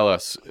to tell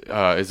us?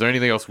 Is there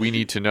anything else we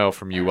need to know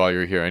from you while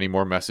you're here? Any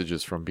more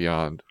messages from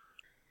beyond?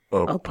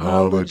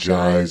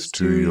 Apologize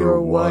to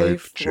your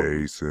wife,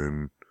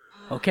 Jason.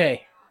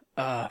 Okay.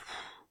 I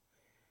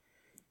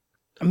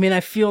mean,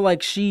 I feel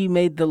like she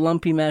made the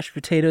lumpy mashed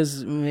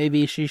potatoes.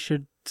 Maybe she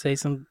should say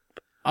some.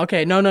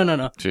 Okay,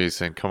 no.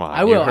 Jason, come on.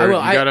 I will.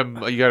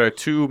 You got a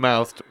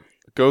two-mouthed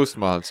ghost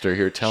monster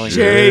here telling you.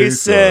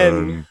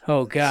 Jason.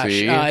 Oh gosh,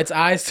 See? its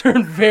eyes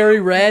turn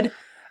very red.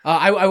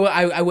 I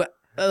will.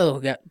 Oh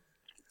god.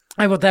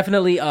 I will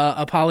definitely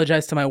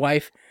apologize to my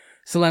wife,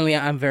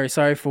 Solenly. I'm very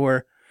sorry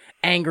for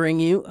angering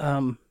you.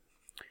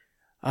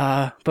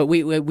 But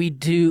we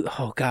do.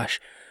 Oh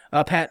gosh,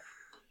 Pat.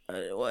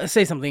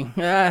 Say something.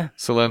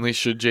 Solenly,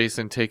 should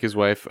Jason take his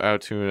wife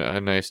out to a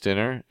nice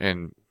dinner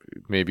and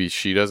maybe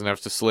she doesn't have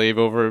to slave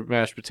over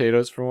mashed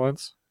potatoes for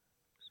once?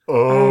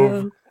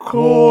 Of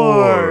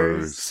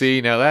course. See,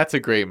 now that's a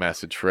great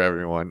message for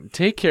everyone.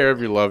 Take care of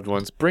your loved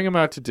ones. Bring them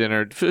out to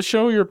dinner.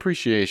 Show your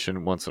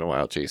appreciation once in a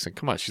while, Jason.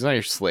 Come on, she's not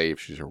your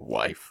slave. She's your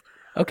wife.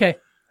 Okay.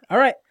 All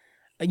right.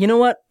 You know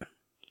what?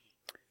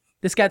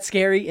 This got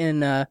scary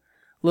and a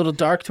little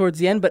dark towards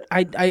the end, but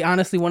I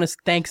honestly want to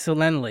thank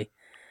Solenly.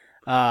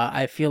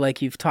 I feel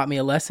like you've taught me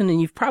a lesson,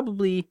 and you've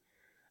probably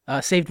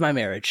saved my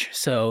marriage.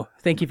 So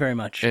thank you very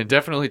much. And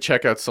definitely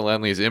check out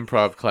Solenly's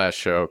improv class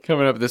show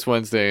coming up this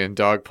Wednesday in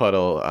Dog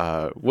Puddle.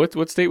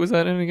 What state was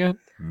that in again?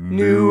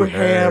 New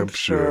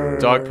Hampshire.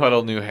 Dog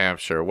Puddle, New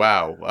Hampshire.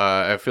 Wow.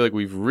 I feel like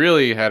we've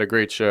really had a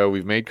great show.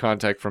 We've made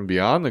contact from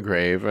beyond the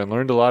grave and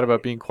learned a lot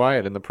about being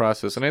quiet in the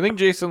process. And I think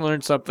Jason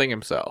learned something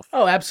himself.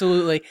 Oh,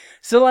 absolutely.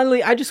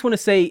 Solenly, I just want to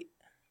say,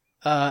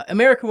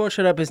 America Won't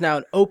Shut Up is now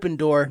an open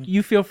door.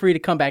 You feel free to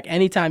come back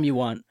anytime you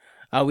want.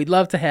 We'd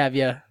love to have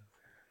you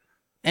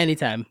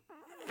anytime.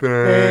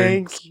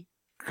 Thanks,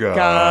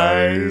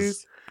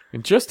 guys.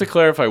 And just to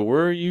clarify,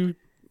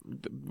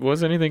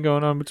 was anything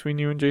going on between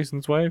you and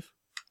Jason's wife?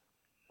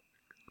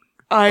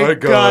 I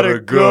gotta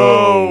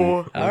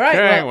go. All right.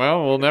 Okay,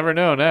 well, we'll never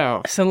know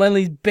now.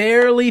 Solenly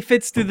barely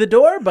fits through the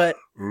door, but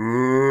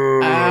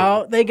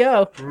out they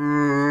go.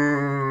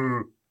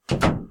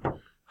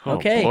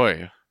 Okay. Oh,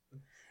 boy.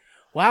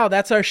 Wow,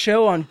 that's our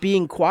show on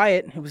being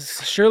quiet. It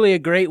was surely a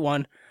great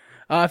one.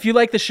 If you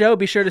like the show,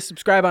 be sure to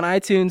subscribe on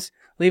iTunes.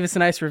 Leave us a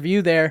nice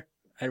review there.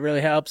 It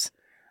really helps.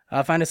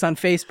 Find us on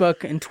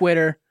Facebook and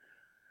Twitter.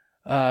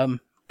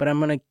 But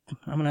I'm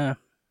gonna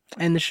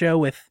end the show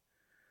with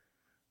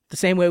the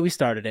same way we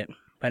started it,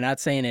 by not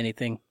saying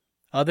anything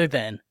other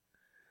than,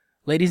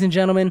 ladies and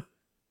gentlemen,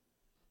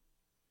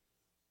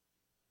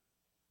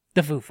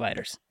 the Foo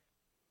Fighters.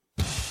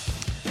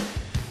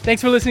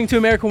 Thanks for listening to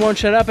America Won't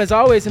Shut Up. As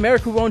always,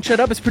 America Won't Shut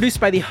Up is produced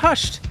by the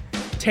hushed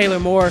Taylor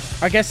Moore.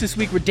 Our guests this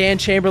week were Dan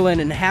Chamberlain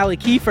and Hallie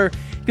Kiefer.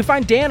 You can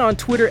find Dan on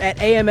Twitter at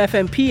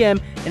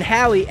AMFMPM and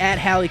Hallie at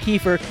Hallie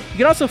Kiefer. You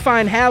can also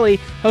find Hallie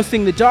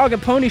hosting the Dog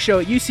and Pony Show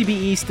at UCB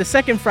East the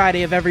second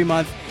Friday of every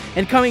month.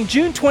 And coming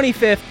June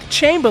 25th,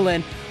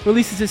 Chamberlain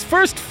releases his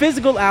first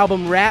physical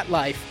album, Rat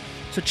Life.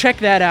 So check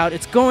that out.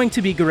 It's going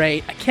to be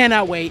great. I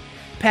cannot wait.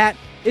 Pat,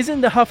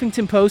 isn't the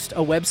Huffington Post a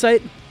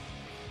website?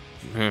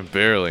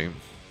 Barely.